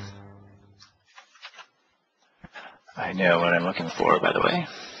now. I know what I'm looking for, by the way.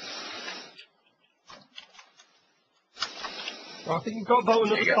 Well, I think you've got about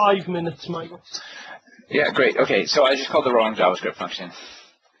another 5 minutes, Michael. Yeah, great. Okay, so I just called the wrong JavaScript function.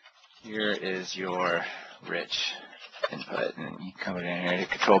 Here is your rich input, and you come in here to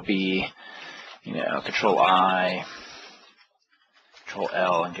Control B, Control I, Control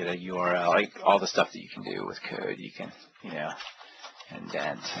L, and get a URL. Like all the stuff that you can do with code, you can,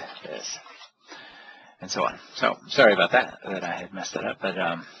 indent this, and so on. So sorry about that I had messed that up, but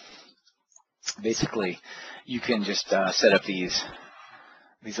basically, you can just set up these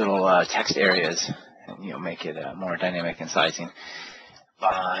little text areas, and make it more dynamic and sizing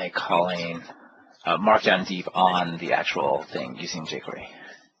by calling Markdown deep on the actual thing using jQuery.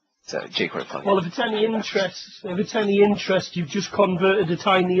 So jQuery plugin. Well, if it's any interest, you've just converted a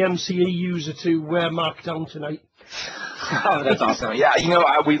tiny MCE user to Markdown tonight. Oh, that's awesome. Yeah,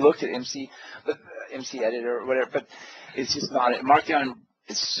 we looked at MC editor or whatever, but it's just not it. Markdown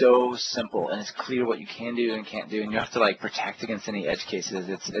is so simple, and it's clear what you can do and can't do, and you have to like protect against any edge cases.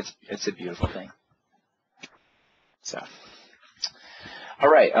 It's a beautiful thing. So, all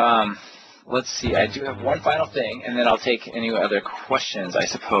right. Let's see, I do have one final thing, and then I'll take any other questions, I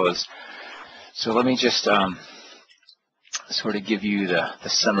suppose. So let me just sort of give you the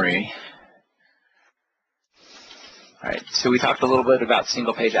summary. All right, so we talked a little bit about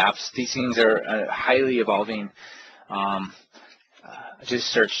single-page apps. These things are highly evolving. Just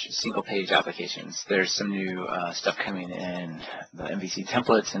search single-page applications. There's some new stuff coming in, the MVC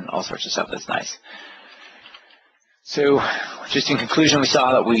templates and all sorts of stuff that's nice. So just in conclusion, we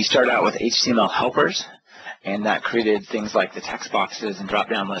saw that we started out with HTML helpers, and that created things like the text boxes and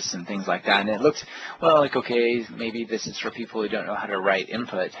drop-down lists and things like that. And it looked, well, like, okay, maybe this is for people who don't know how to write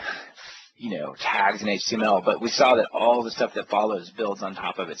input, tags in HTML. But we saw that all the stuff that follows builds on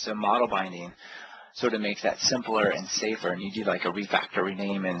top of it. So model binding sort of makes that simpler and safer, and you do like a refactor,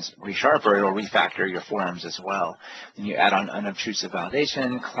 rename, and resharper, it'll refactor your forms as well. And you add on unobtrusive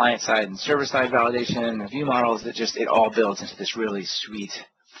validation, client-side and server-side validation, view models, it all builds into this really sweet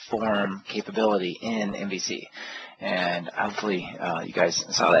form capability in MVC. And hopefully you guys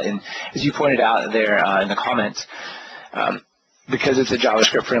saw that. And as you pointed out there in the comments, because it's a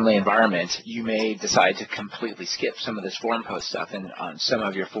JavaScript-friendly environment, you may decide to completely skip some of this form post stuff, and on some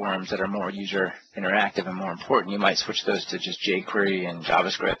of your forms that are more user interactive and more important, you might switch those to just jQuery and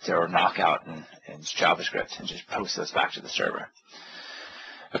JavaScript, or Knockout and JavaScript, and just post those back to the server.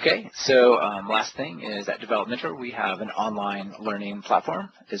 Okay, so last thing is at DevelopMentor, we have an online learning platform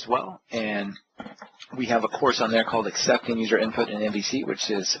as well, and we have a course on there called Accepting User Input in MVC, which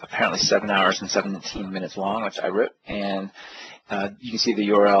is apparently 7 hours and 17 minutes long, which I wrote, and you can see the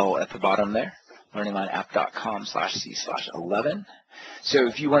URL at the bottom there, learninglineapp.com/c/11. So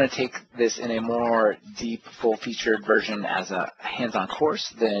if you want to take this in a more deep, full-featured version as a hands-on course,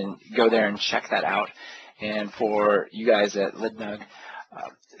 then go there and check that out. And for you guys at LIDNUG,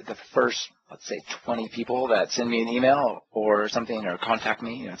 the first, let's say, 20 people that send me an email or something, or contact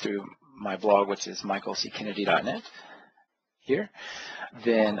me, through my blog, which is michaelckennedy.net here,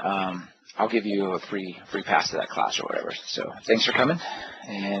 then I'll give you a free pass to that class or whatever. So thanks for coming.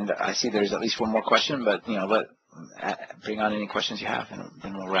 And I see there's at least one more question, but bring on any questions you have, and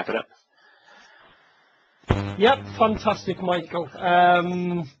then we'll wrap it up. Yep, fantastic, Michael.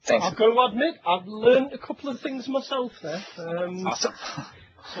 Thanks. I've got to admit, I've learned a couple of things myself there. Awesome.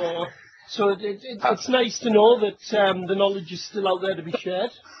 So it's nice to know that the knowledge is still out there to be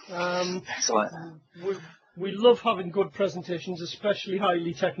shared. Excellent. We love having good presentations, especially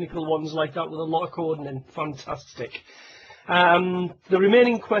highly technical ones like that with a lot of coding in. Fantastic. The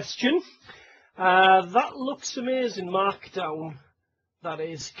remaining question, that looks amazing, Markdown. That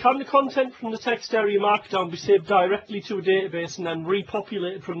is, can the content from the text area Markdown be saved directly to a database and then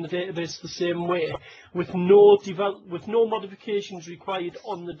repopulated from the database the same way, with no modifications required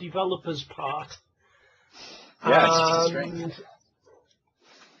on the developer's part? Yeah, it's just strange.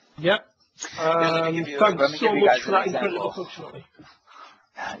 Yep. Thanks so much for that incredible functionality.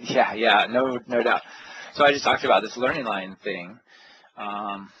 Yeah, no doubt. So I just talked about this learning line thing.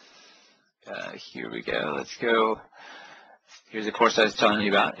 Here we go. Let's go. Here's the course I was telling you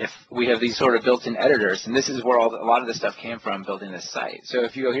about. If we have these sort of built-in editors, and this is where a lot of the stuff came from building this site. So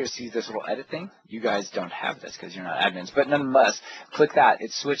if you go here, see this little edit thing, you guys don't have this because you're not admins. But nonetheless, click that.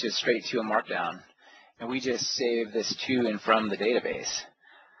 It switches straight to a Markdown. And we just save this to and from the database.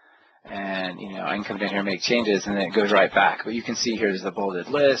 And, I can come down here and make changes, and then it goes right back. But you can see here's the bolded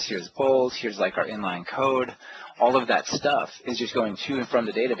list, here's bold, here's like our inline code. All of that stuff is just going to and from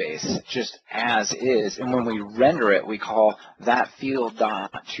the database just as is. And when we render it, we call that field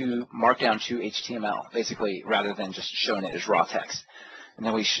to Markdown to HTML, basically, rather than just showing it as raw text. And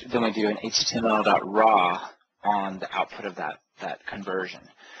then we do an HTML.raw on the output of that conversion.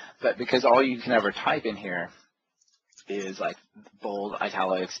 But because all you can ever type in here is like bold,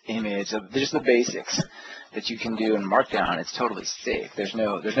 italics, image, just the basics that you can do in Markdown, it's totally safe. There's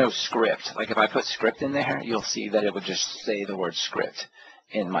no script. Like if I put script in there, you'll see that it would just say the word script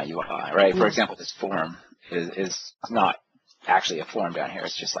in my UI, right? For example, this form is not actually a form down here.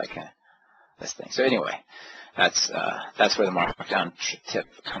 It's just like this thing. So anyway, that's where the Markdown tip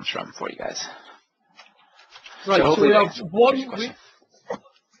comes from for you guys. Right, so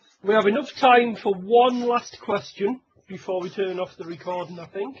we have enough time for one last question before we turn off the recording, I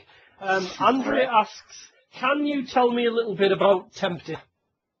think. Andre asks, can you tell me a little bit about temp data?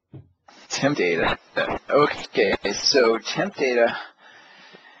 Temp data. Okay, so temp data.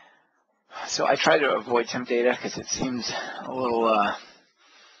 So I try to avoid temp data because it seems a little,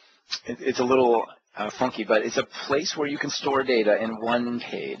 it's a little funky, but it's a place where you can store data in one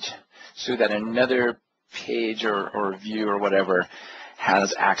page so that another page or view or whatever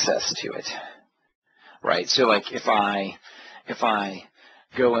has access to it, right? So like if I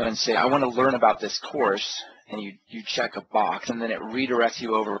go in and say, I want to learn about this course, and you check a box, and then it redirects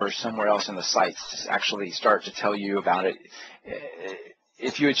you over somewhere else in the site to actually start to tell you about it.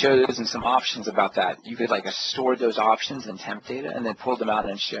 If you had chosen some options about that, you could like store those options in temp data and then pull them out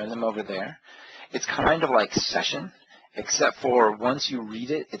and share them over there. It's kind of like session, except for once you read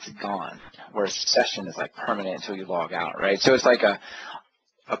it, it's gone, whereas session is like permanent until you log out, right? So it's like a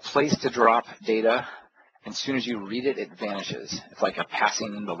place to drop data, and as soon as you read it, it vanishes. It's like a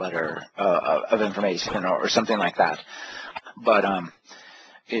passing the letter of information or something like that. But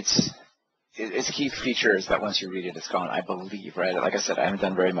its key feature is that once you read it, it's gone, I believe, right? Like I said, I haven't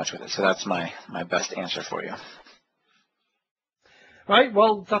done very much with it, so that's my best answer for you. Right,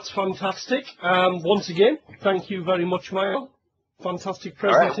 well, that's fantastic. Once again, thank you very much, Michael. Fantastic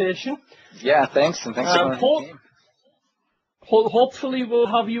presentation. Right. Yeah, thanks, and thanks everyone who came. Hopefully we'll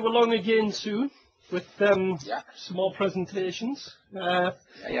have you along again soon with some more presentations. I'll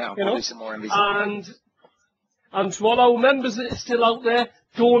do some more MVC. And to all our members that are still out there,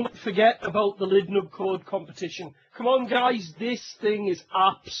 don't forget about the LIDNUG code competition. Come on, guys, this thing is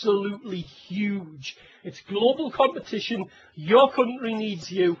absolutely huge. It's global competition. Your country needs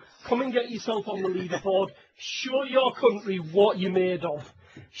you. Come and get yourself on the leaderboard. Show your country what you're made of.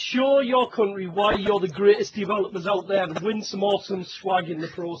 show your country why you're the greatest developers out there and win some awesome swag in the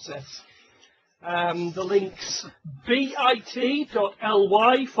process. The link's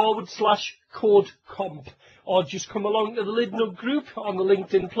bit.ly/codecomp, or just come along to the LIDNUG group on the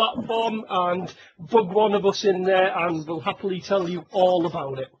LinkedIn platform and bug one of us in there and we'll happily tell you all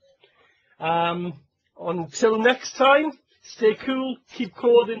about it. Until next time, stay cool, keep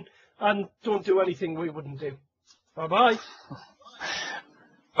coding, and don't do anything we wouldn't do. Bye-bye.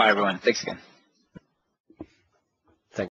 Bye, everyone. Thanks again.